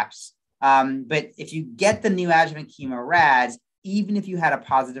bit? Perhaps. But if you get the neoadjuvant chemo rads, even if you had a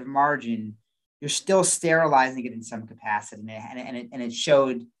positive margin, you're still sterilizing it in some capacity, and it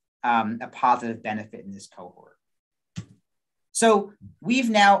showed a positive benefit in this cohort. So we've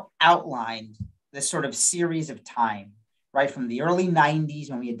now outlined this series of time, right, from the early 90s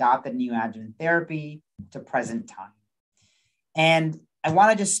when we adopted neoadjuvant therapy to present time. And I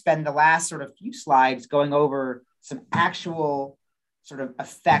want to just spend the last few slides going over some actual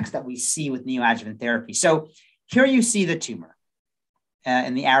effects that we see with neoadjuvant therapy. So here you see the tumor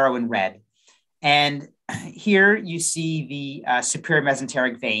in the arrow in red. And here you see the superior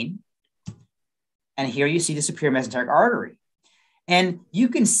mesenteric vein. And here you see the superior mesenteric artery. And you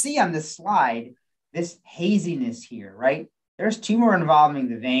can see on this slide, this haziness here, right? There's tumor involving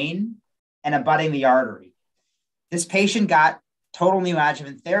the vein and abutting the artery. This patient got total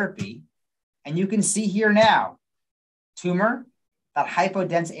neoadjuvant therapy. And you can see here now, tumor, that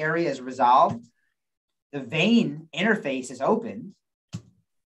hypodense area is resolved. The vein interface is opened.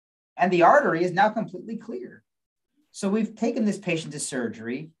 And the artery is now completely clear. So we've taken this patient to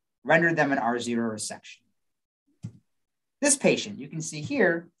surgery, rendered them an R0 resection. This patient, you can see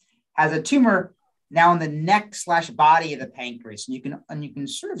here, has a tumor now in the neck/body of the pancreas. And you can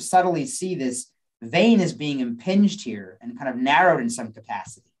subtly see this vein is being impinged here and kind of narrowed in some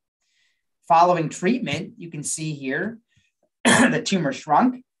capacity. Following treatment, you can see here, the tumor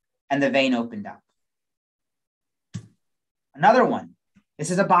shrunk and the vein opened up. Another one, this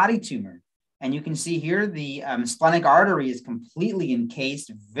is a body tumor. And you can see here the splenic artery is completely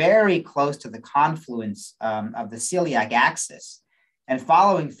encased, very close to the confluence of the celiac axis. And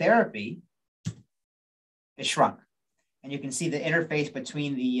following therapy, it shrunk. And you can see the interface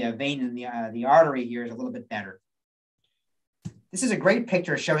between the vein and the artery here is a little bit better. This is a great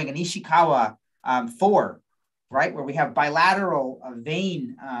picture showing an Ishikawa 4, right, where we have bilateral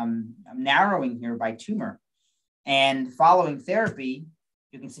vein narrowing here by tumor. And following therapy,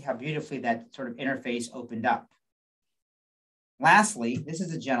 you can see how beautifully that sort of interface opened up. Lastly, this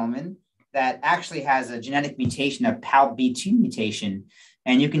is a gentleman that actually has a genetic mutation of PALB2 mutation.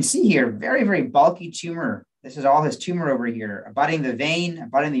 And you can see here, very, very bulky tumor. This is all his tumor over here, abutting the vein,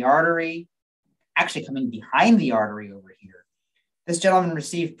 abutting the artery, actually coming behind the artery over here. This gentleman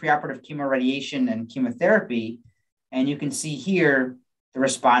received preoperative chemoradiation and chemotherapy, and you can see here the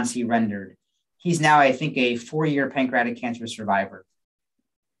response he rendered. He's now, I think, a 4-year pancreatic cancer survivor.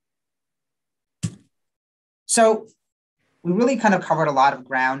 So we really kind of covered a lot of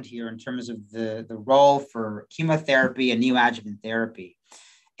ground here in terms of the role for chemotherapy and neoadjuvant therapy.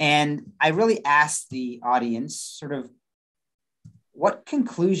 And I really asked the audience sort of, what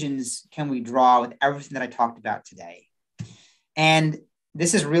conclusions can we draw with everything that I talked about today? And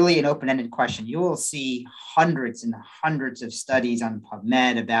this is really an open-ended question. You will see hundreds and hundreds of studies on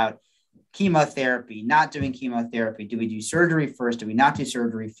PubMed about chemotherapy, not doing chemotherapy. Do we do surgery first? Do we not do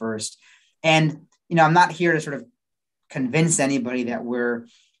surgery first? And, I'm not here to sort of convince anybody that we're,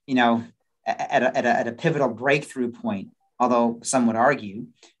 at a pivotal breakthrough point, although some would argue.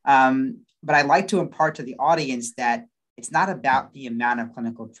 But I'd like to impart to the audience that it's not about the amount of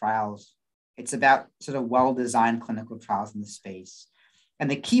clinical trials. It's about sort of well-designed clinical trials in the space. And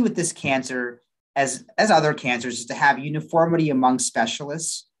the key with this cancer, as other cancers, is to have uniformity among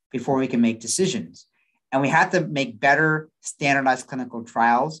specialists before we can make decisions. And we have to make better standardized clinical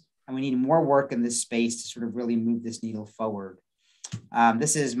trials. And we need more work in this space to sort of really move this needle forward.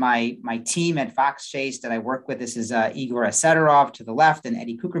 This is my team at Fox Chase that I work with. This is Igor Asetarov to the left and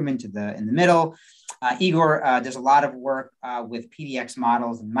Eddie Kuckerman in the middle. Igor does a lot of work with PDX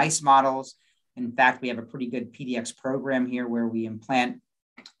models and mice models. In fact, we have a pretty good PDX program here where we implant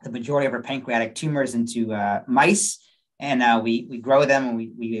the majority of our pancreatic tumors into mice, and we grow them and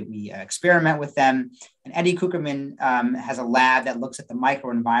we experiment with them. And Eddie Kuckerman has a lab that looks at the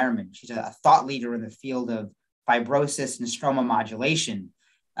microenvironment. She's a thought leader in the field of fibrosis and stroma modulation.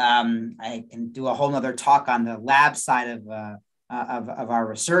 I can do a whole nother talk on the lab side of our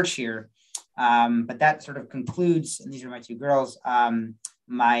research here. But that sort of concludes, and these are my two girls,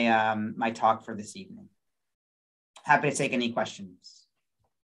 my talk for this evening. Happy to take any questions.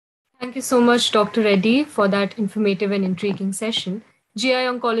 Thank you so much, Dr. Reddy, for that informative and intriguing session. GI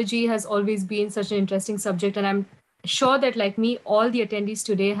oncology has always been such an interesting subject, and I'm sure that, like me, all the attendees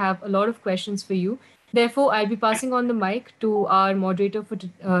today have a lot of questions for you. Therefore, I'll be passing on the mic to our moderator for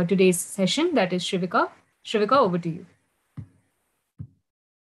today's session, that is Shrivika. Shrivika, over to you.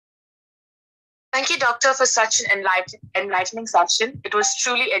 Thank you, Doctor, for such an enlightening session. It was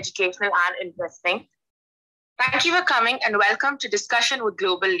truly educational and interesting. Thank you for coming and welcome to Discussion with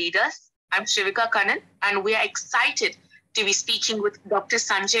Global Leaders. I'm Shrivika Kannan, and we are excited to be speaking with Dr.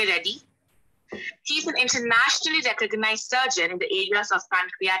 Sanjay Reddy. He's an internationally recognized surgeon in the areas of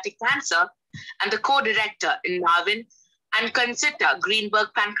pancreatic cancer and the co-director in Marvin and Concetta Greenberg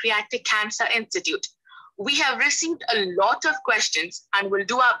Pancreatic Cancer Institute. We have received a lot of questions and will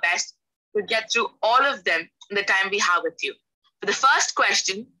do our best to get through all of them in the time we have with you. For the first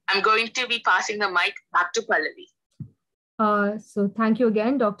question, I'm going to be passing the mic back to Pallavi. So thank you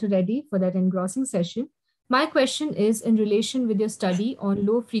again, Dr. Reddy, for that engrossing session. My question is in relation with your study on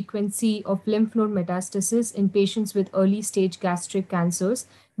low frequency of lymph node metastasis in patients with early stage gastric cancers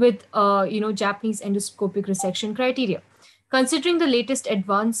with Japanese endoscopic resection criteria. Considering the latest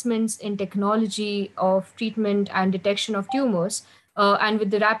advancements in technology of treatment and detection of tumors, and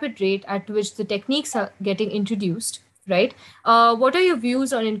with the rapid rate at which the techniques are getting introduced, right? What are your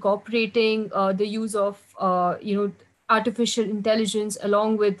views on incorporating the use of artificial intelligence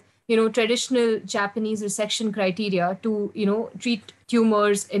along with traditional Japanese resection criteria to treat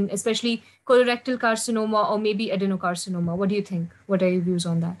tumors in especially colorectal carcinoma or maybe adenocarcinoma? What do you think? What are your views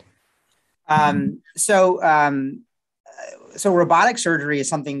on that? So robotic surgery is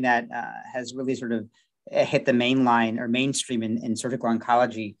something that has really sort of hit the main line or mainstream in surgical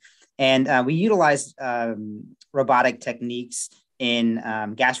oncology. And we utilize robotic techniques in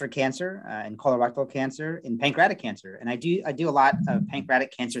gastric cancer, in colorectal cancer, in pancreatic cancer. And I do a lot of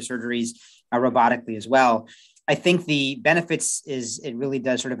pancreatic cancer surgeries robotically as well. I think the benefits is it really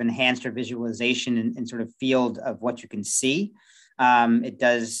does sort of enhance your visualization and sort of field of what you can see. It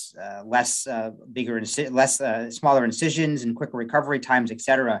does smaller incisions and quicker recovery times, et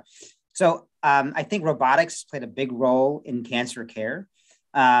cetera. So I think robotics played a big role in cancer care.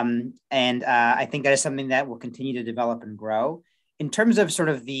 And I think that is something that will continue to develop and grow. In terms of sort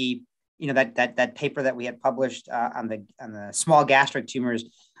of the, that paper that we had published on the small gastric tumors,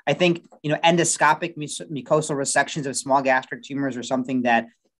 I think, endoscopic mucosal resections of small gastric tumors are something that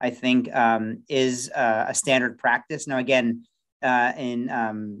I think, is a standard practice. Now, again,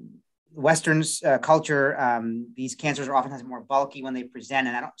 in Western culture, these cancers are oftentimes more bulky when they present,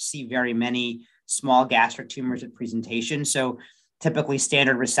 and I don't see very many small gastric tumors at presentation. So typically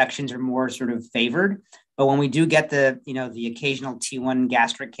standard resections are more sort of favored. But when we do get the occasional T1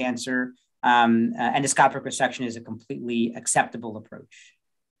 gastric cancer, endoscopic resection is a completely acceptable approach.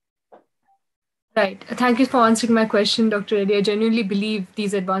 Right. Thank you for answering my question, Dr. Reddy. I genuinely believe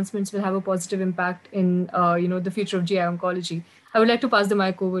these advancements will have a positive impact in, the future of GI oncology. I would like to pass the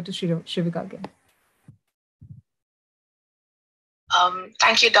mic over to Shrivika again.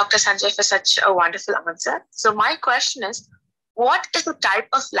 Thank you, Dr. Sanjay, for such a wonderful answer. So my question is, what is the type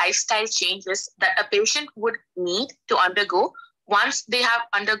of lifestyle changes that a patient would need to undergo once they have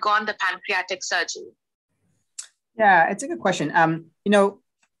undergone the pancreatic surgery? Yeah, it's a good question.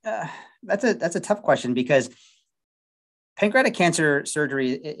 That's a tough question because pancreatic cancer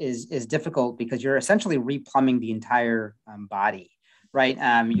surgery is difficult because you're essentially replumbing the entire body, right?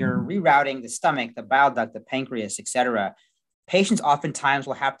 You're rerouting the stomach, the bile duct, the pancreas, et cetera. Patients oftentimes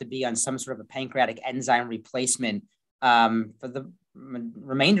will have to be on some sort of a pancreatic enzyme replacement for the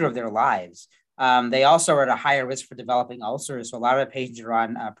remainder of their lives. They also are at a higher risk for developing ulcers. So a lot of patients are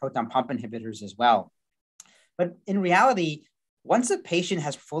on proton pump inhibitors as well. But in reality, once a patient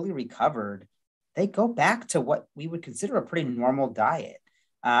has fully recovered, they go back to what we would consider a pretty normal diet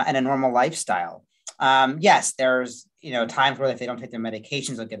and a normal lifestyle. Yes, there's times where if they don't take their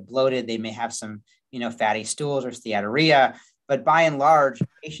medications, they'll get bloated. They may have some fatty stools or steatorrhea. But by and large,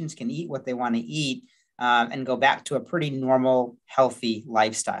 patients can eat what they want to eat and go back to a pretty normal, healthy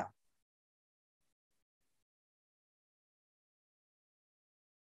lifestyle.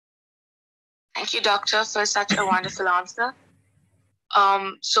 Thank you, doctor, for such a wonderful answer.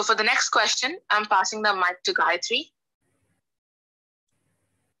 So for the next question, I'm passing the mic to Gayatri.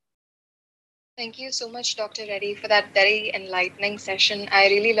 Thank you so much, Dr. Reddy, for that very enlightening session. I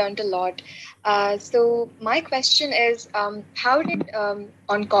really learned a lot. So my question is, how did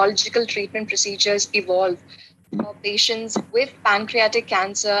oncological treatment procedures evolve for patients with pancreatic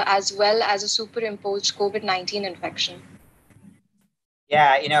cancer as well as a superimposed COVID-19 infection?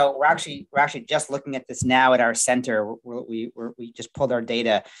 Yeah, we're actually just looking at this now at our center. We just pulled our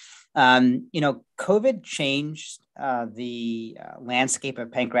data. COVID changed the landscape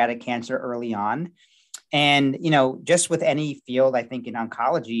of pancreatic cancer early on. And, just with any field, I think in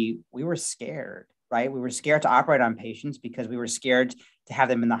oncology, we were scared, right? We were scared to operate on patients because we were scared to have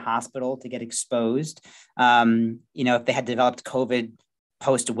them in the hospital to get exposed. If they had developed COVID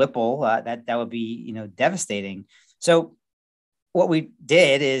post-Whipple, that would be, devastating. So what we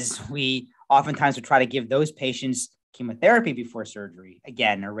did is we oftentimes would try to give those patients chemotherapy before surgery,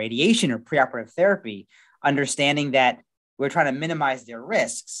 again, or radiation or preoperative therapy, understanding that we're trying to minimize their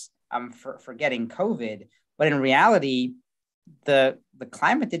risks for getting COVID. But in reality, the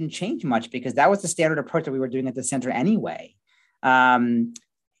climate didn't change much because that was the standard approach that we were doing at the center anyway. In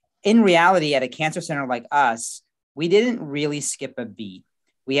reality, at a cancer center like us, we didn't really skip a beat.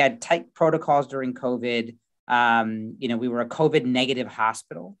 We had tight protocols during COVID. We were a COVID negative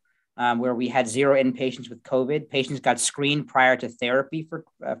hospital where we had 0 inpatients with COVID. Patients got screened prior to therapy for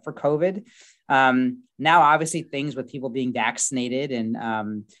COVID. Now, obviously, things with people being vaccinated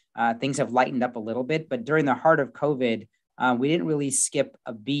and things have lightened up a little bit. But during the heart of COVID, we didn't really skip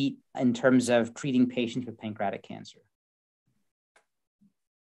a beat in terms of treating patients with pancreatic cancer.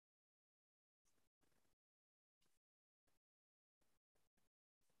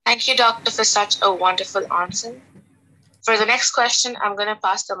 Thank you, doctor, for such a wonderful answer. For the next question, I'm going to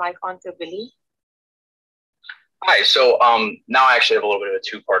pass the mic on to Billy. Hi, so now I actually have a little bit of a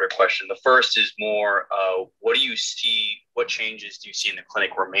two-parter question. The first is more, what changes do you see in the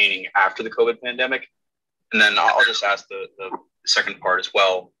clinic remaining after the COVID pandemic? And then I'll just ask the second part as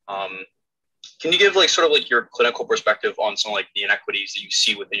well. Can you give your clinical perspective on some the inequities that you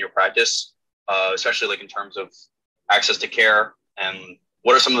see within your practice, especially in terms of access to care, and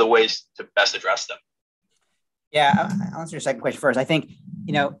what are some of the ways to best address them? Yeah, I'll answer your second question first. I think,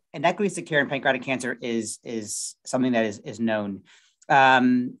 inequities to care in pancreatic cancer is something that is known.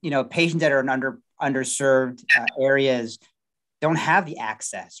 Patients that are in underserved areas don't have the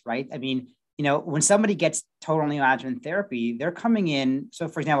access, right? I mean, when somebody gets total neoadjuvant therapy, they're coming in. So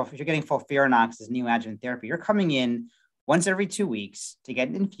for example, if you're getting FOLFIRINOX as neoadjuvant therapy, you're coming in once every 2 weeks to get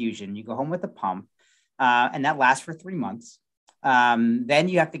an infusion. You go home with a pump and that lasts for 3 months. Then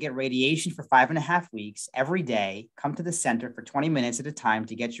you have to get radiation for 5.5 weeks every day, come to the center for 20 minutes at a time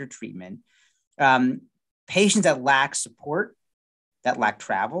to get your treatment. Patients that lack support, that lack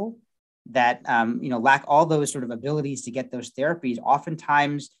travel, that lack all those sort of abilities to get those therapies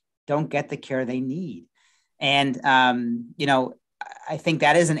oftentimes don't get the care they need. And, I think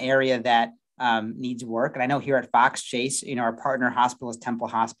that is an area that needs work. And I know here at Fox Chase, our partner hospital is Temple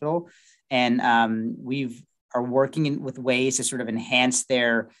Hospital, and we are working with ways to sort of enhance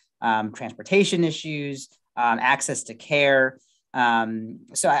their transportation issues, access to care.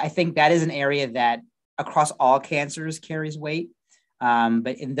 So I think that is an area that across all cancers carries weight.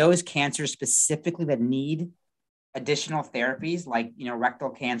 But in those cancers specifically that need additional therapies, like, rectal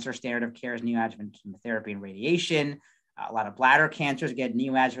cancer, standard of care is neoadjuvant chemotherapy and radiation. A lot of bladder cancers get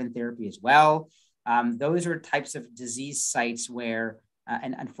neoadjuvant therapy as well. Those are types of disease sites where,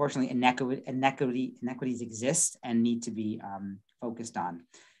 and unfortunately, inequities exist and need to be focused on.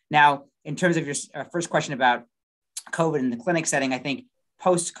 Now, in terms of your first question about COVID in the clinic setting, I think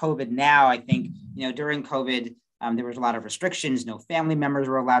post-COVID now, I think, during COVID, there was a lot of restrictions. No family members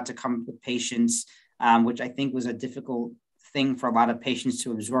were allowed to come with patients, which I think was a difficult thing for a lot of patients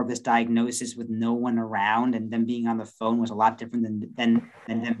to absorb this diagnosis with no one around, and them being on the phone was a lot different than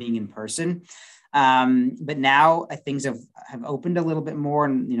them being in person. But now things have opened a little bit more,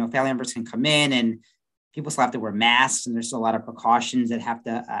 and family members can come in, and people still have to wear masks, and there's still a lot of precautions that have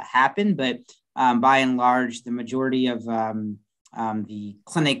to happen. But by and large, the majority of the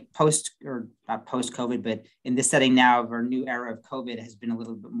clinic not post-COVID, but in this setting now of our new era of COVID has been a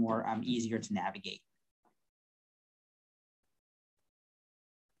little bit more easier to navigate.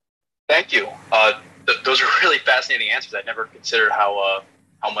 Thank you. Those are really fascinating answers. I'd never considered how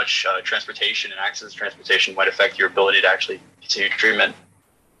much transportation and access to transportation might affect your ability to actually continue treatment.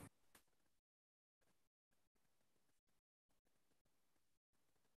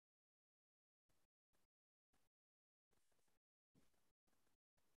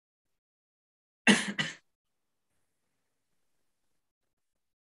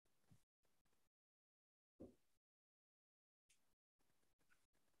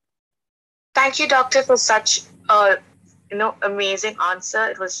 Thank you, doctor, for such a amazing answer.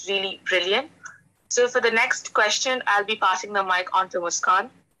 It was really brilliant. So for the next question, I'll be passing the mic on to Muskan.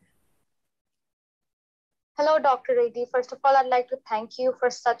 Hello, Dr. Reddy. First of all, I'd like to thank you for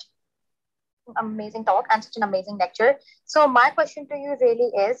such an amazing talk and such an amazing lecture. So my question to you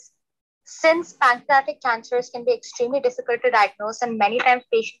really is, since pancreatic cancers can be extremely difficult to diagnose and many times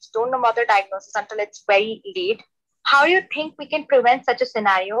patients don't know about their diagnosis until it's very late, how do you think we can prevent such a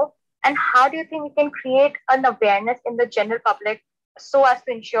scenario? And how do you think we can create an awareness in the general public so as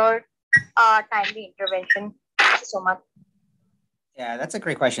to ensure timely intervention? Thank you so much. Yeah, that's a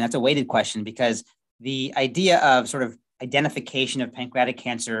great question. That's a weighted question, because the idea of sort of identification of pancreatic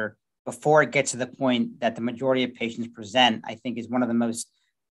cancer before it gets to the point that the majority of patients present, I think is one of the most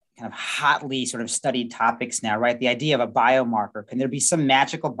kind of hotly sort of studied topics now, right? The idea of a biomarker. Can there be some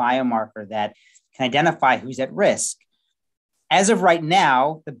magical biomarker that can identify who's at risk? As of right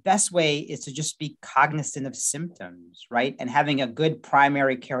now, the best way is to just be cognizant of symptoms, right? And having a good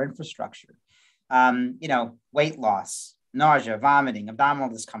primary care infrastructure. Weight loss, nausea, vomiting, abdominal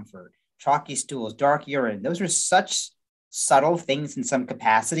discomfort, chalky stools, dark urine. Those are such subtle things in some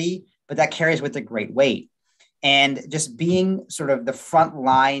capacity, but that carries with it great weight. And just being sort of the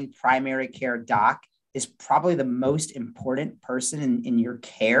frontline primary care doc is probably the most important person in your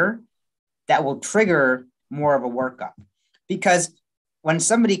care that will trigger more of a workup. Because when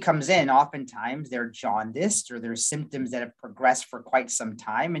somebody comes in, oftentimes they're jaundiced or there's symptoms that have progressed for quite some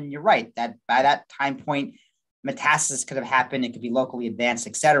time. And you're right, that by that time point, metastasis could have happened. It could be locally advanced,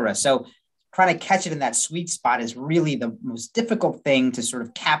 et cetera. So trying to catch it in that sweet spot is really the most difficult thing to sort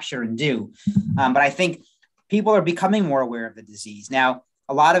of capture and do. But I think people are becoming more aware of the disease. Now,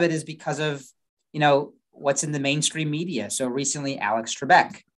 a lot of it is because of, what's in the mainstream media. So recently, Alex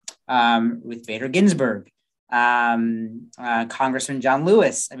Trebek, Ruth Bader Ginsburg, Congressman John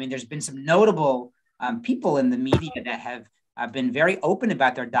Lewis. I mean, there's been some notable people in the media that have been very open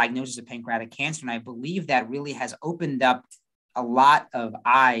about their diagnosis of pancreatic cancer. And I believe that really has opened up a lot of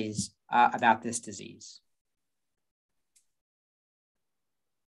eyes about this disease.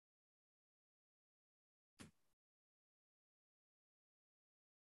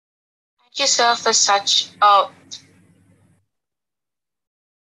 Thank you, sir, for such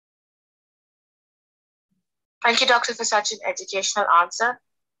Thank you, doctor, for such an educational answer.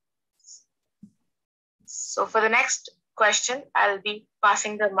 So for the next question, I'll be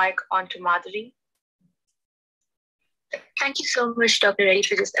passing the mic on to Madhuri. Thank you so much, Dr. Reddy,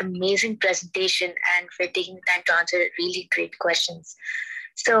 for this amazing presentation and for taking the time to answer really great questions.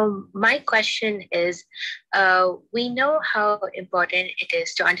 So my question is, we know how important it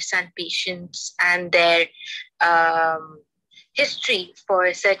is to understand patients and their history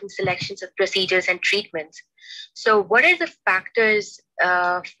for certain selections of procedures and treatments. So, what are the factors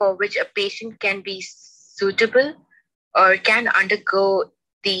for which a patient can be suitable or can undergo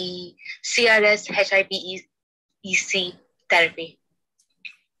the CRS HIV-EC therapy?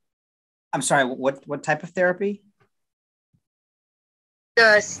 I'm sorry, what type of therapy?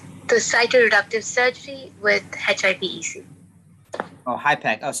 The cytoreductive surgery with HIV-EC. Oh,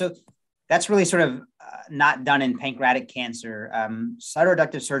 HIPEC. Oh, so that's really sort of not done in pancreatic cancer.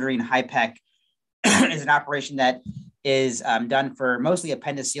 Cytoreductive surgery in HIPEC is an operation that is done for mostly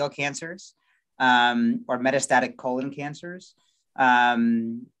appendiceal cancers or metastatic colon cancers. But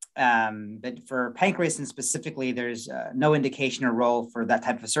for pancreas and specifically, there's no indication or role for that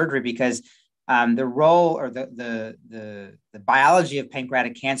type of surgery because the role or the biology of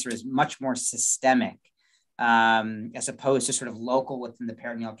pancreatic cancer is much more systemic as opposed to sort of local within the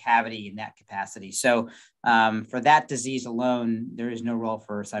peritoneal cavity in that capacity. So for that disease alone, there is no role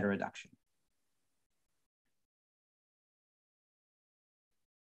for cytoreduction.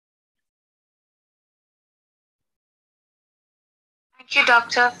 Thank you,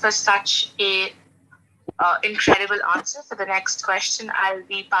 Doctor, for such a incredible answer. For the next question, I'll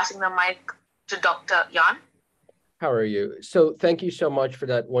be passing the mic to Dr. Jan. How are you? So thank you so much for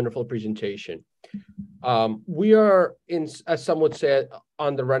that wonderful presentation. We are, as some would say,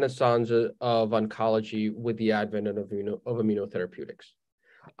 on the renaissance of oncology with the advent of immunotherapeutics.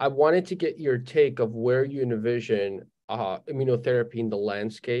 I wanted to get your take of where you envision immunotherapy in the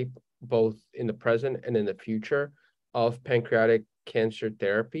landscape, both in the present and in the future of pancreatic cancer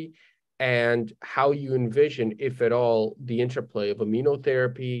therapy, and how you envision, if at all, the interplay of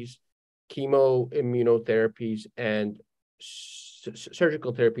immunotherapies, chemoimmunotherapies, and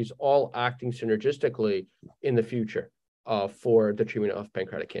surgical therapies all acting synergistically in the future for the treatment of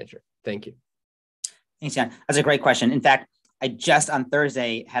pancreatic cancer. Thank you. Thanks, Jan. That's a great question. In fact, I just on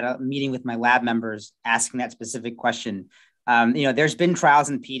Thursday had a meeting with my lab members asking that specific question. There's been trials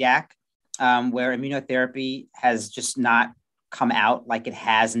in PDAC where immunotherapy has just not come out like it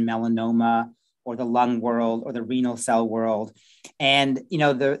has in melanoma or the lung world or the renal cell world. And,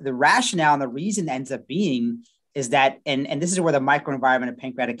 the rationale and the reason ends up being is that, and this is where the microenvironment of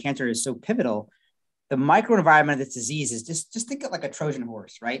pancreatic cancer is so pivotal. The microenvironment of this disease is just think of it like a Trojan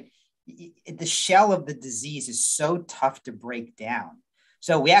horse, right? The shell of the disease is so tough to break down.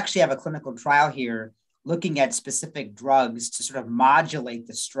 So we actually have a clinical trial here looking at specific drugs to sort of modulate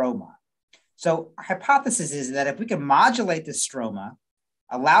the stroma. So our hypothesis is that if we can modulate the stroma,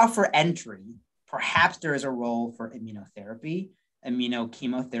 allow for entry, perhaps there is a role for immunotherapy,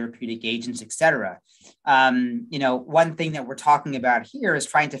 immunochemotherapeutic agents, et cetera. One thing that we're talking about here is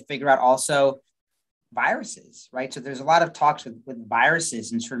trying to figure out also viruses, right? So there's a lot of talks with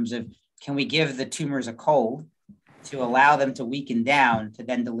viruses in terms of, can we give the tumors a cold to allow them to weaken down to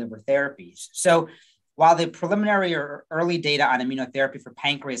then deliver therapies? So while the preliminary or early data on immunotherapy for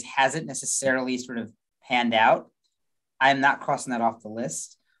pancreas hasn't necessarily sort of panned out, I'm not crossing that off the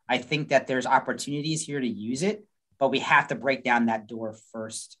list. I think that there's opportunities here to use it, but we have to break down that door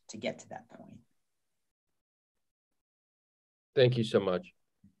first to get to that point. Thank you so much.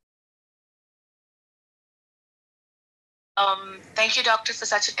 Thank you, Doctor, for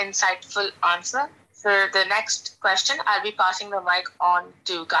such an insightful answer. For the next question, I'll be passing the mic on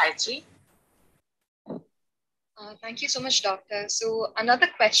to Gayatri. Thank you so much, Doctor. So another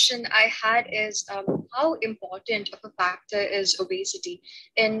question I had is how important of a factor is obesity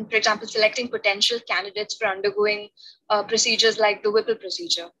in, for example, selecting potential candidates for undergoing procedures like the Whipple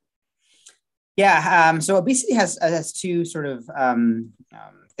procedure? Yeah, so obesity has two sort of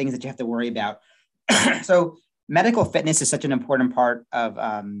things that you have to worry about. So medical fitness is such an important part of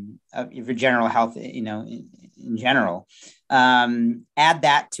your general health, in general. Add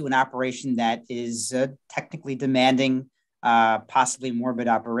that to an operation that is technically demanding, possibly morbid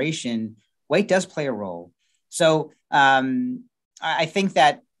operation, weight does play a role. So I think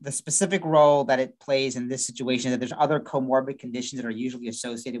that the specific role that it plays in this situation, that there's other comorbid conditions that are usually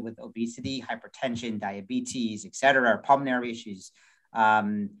associated with obesity, hypertension, diabetes, et cetera, pulmonary issues,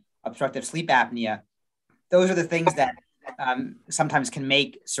 obstructive sleep apnea. Those are the things that sometimes can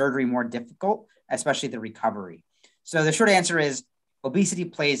make surgery more difficult, especially the recovery. So the short answer is obesity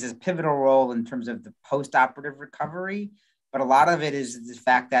plays a pivotal role in terms of the post-operative recovery, but a lot of it is the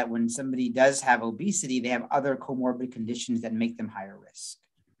fact that when somebody does have obesity, they have other comorbid conditions that make them higher risk.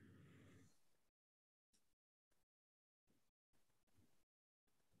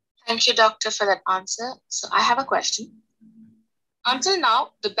 Thank you, Doctor, for that answer. So I have a question. Until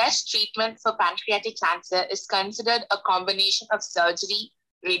now, the best treatment for pancreatic cancer is considered a combination of surgery,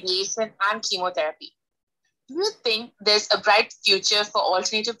 radiation, and chemotherapy. Do you think there's a bright future for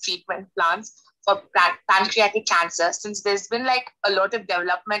alternative treatment plans for pancreatic cancer, since there's been like a lot of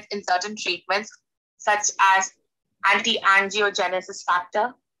development in certain treatments, such as anti-angiogenesis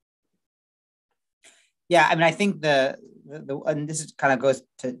factor? Yeah, I mean, I think and this is kind of goes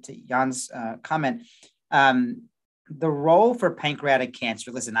to Jan's comment. The role for pancreatic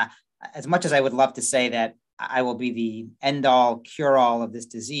cancer, listen, as much as I would love to say that I will be the end-all, cure-all of this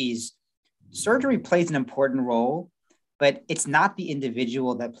disease, surgery plays an important role, but it's not the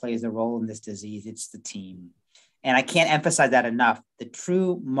individual that plays a role in this disease, it's the team. And I can't emphasize that enough. The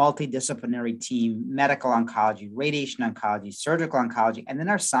true multidisciplinary team, medical oncology, radiation oncology, surgical oncology, and then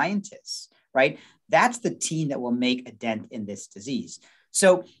our scientists, right? That's the team that will make a dent in this disease.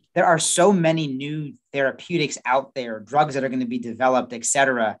 So there are so many new therapeutics out there, drugs that are going to be developed, et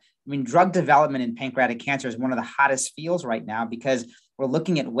cetera. I mean, drug development in pancreatic cancer is one of the hottest fields right now because we're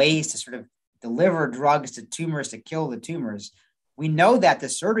looking at ways to sort of deliver drugs to tumors to kill the tumors. We know that the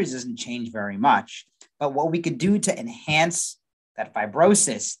surgeries doesn't change very much, but what we could do to enhance that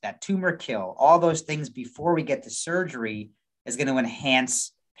fibrosis, that tumor kill, all those things before we get to surgery is going to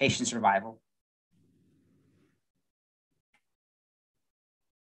enhance patient survival.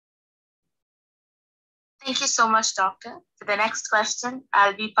 Thank you so much, Doctor. For the next question,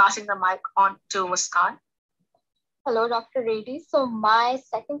 I'll be passing the mic on to Muskan. Hello, Dr. Reddy. So my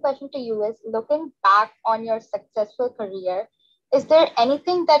second question to you is, looking back on your successful career, is there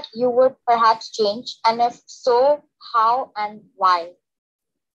anything that you would perhaps change? And if so, how and why?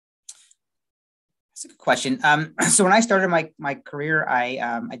 That's a good question. So when I started my career,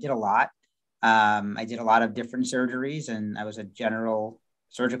 I did a lot. I did a lot of different surgeries, and I was a general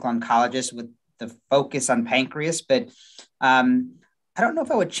surgical oncologist with the focus on pancreas, but I don't know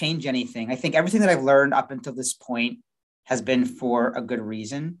if I would change anything. I think everything that I've learned up until this point has been for a good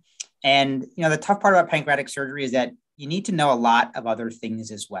reason. And, you know, the tough part about pancreatic surgery is that you need to know a lot of other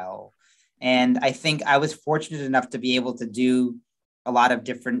things as well. And I think I was fortunate enough to be able to do a lot of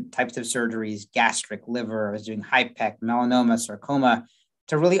different types of surgeries, gastric, liver, I was doing HIPEC, melanoma, sarcoma,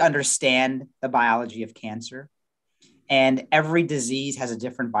 to really understand the biology of cancer. And every disease has a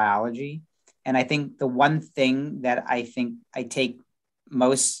different biology. And I think the one thing that I think I take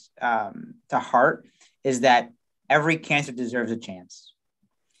most to heart is that every cancer deserves a chance.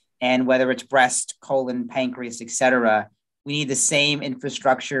 And whether it's breast, colon, pancreas, et cetera, we need the same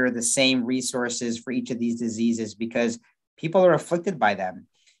infrastructure, the same resources for each of these diseases because people are afflicted by them.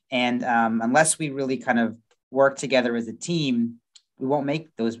 And unless we really kind of work together as a team, we won't make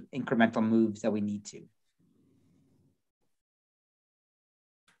those incremental moves that we need to.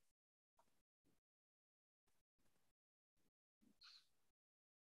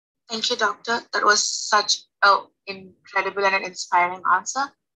 Thank you, Doctor. That was such an incredible and an inspiring answer.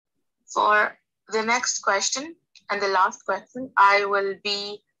 For the next question and the last question, I will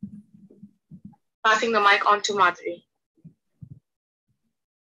be passing the mic on to Madhuri.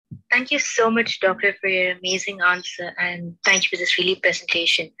 Thank you so much, Doctor, for your amazing answer, and thank you for this really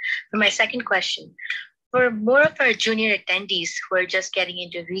presentation. For my second question, for more of our junior attendees who are just getting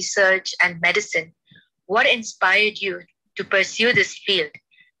into research and medicine, what inspired you to pursue this field?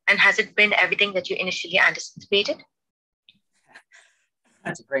 And has it been everything that you initially anticipated?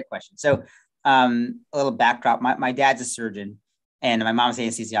 That's a great question. So a little backdrop, my dad's a surgeon and my mom's an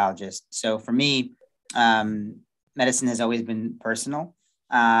anesthesiologist. So for me, medicine has always been personal.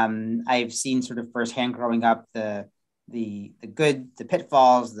 I've seen sort of firsthand growing up the good, the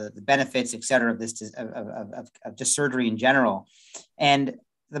pitfalls, the benefits, et cetera, of this of just surgery in general. And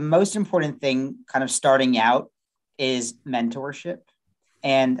the most important thing kind of starting out is mentorship.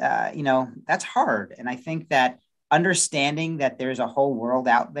 And, you know, that's hard. And I think that understanding that there's a whole world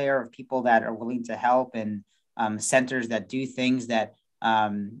out there of people that are willing to help and centers that do things that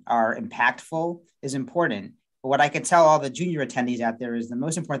are impactful is important. But what I could tell all the junior attendees out there is the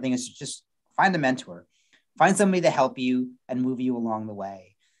most important thing is to just find a mentor, find somebody to help you and move you along the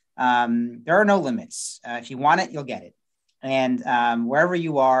way. There are no limits. If you want it, you'll get it. And wherever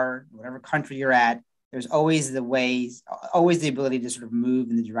you are, whatever country you're at, there's always the ways, always the ability to sort of move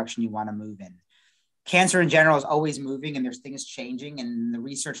in the direction you want to move in. Cancer in general is always moving and there's things changing. And in the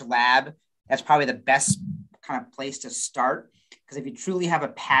research lab, that's probably the best kind of place to start. Because if you truly have a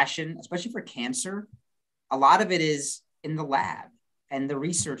passion, especially for cancer, a lot of it is in the lab and the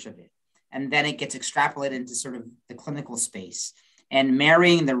research of it. And then it gets extrapolated into sort of the clinical space. And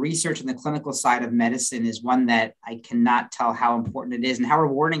marrying the research and the clinical side of medicine is one that I cannot tell how important it is and how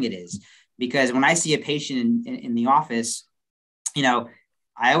rewarding it is. Because when I see a patient in the office, you know,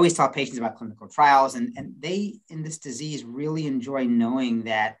 I always tell patients about clinical trials, and they, in this disease, really enjoy knowing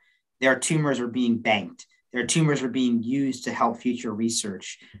that their tumors are being banked, Their tumors are being used to help future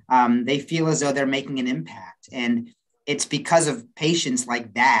research. They feel as though they're making an impact. And it's because of patients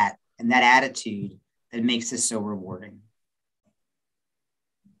like that and that attitude that makes this so rewarding.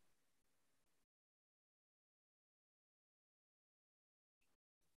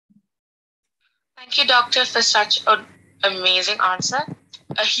 Thank you, Doctor, for such an amazing answer.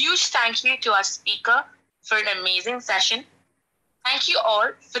 A huge thank you to our speaker for an amazing session. Thank you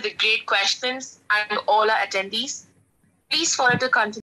all for the great questions and all our attendees. Please follow to continue.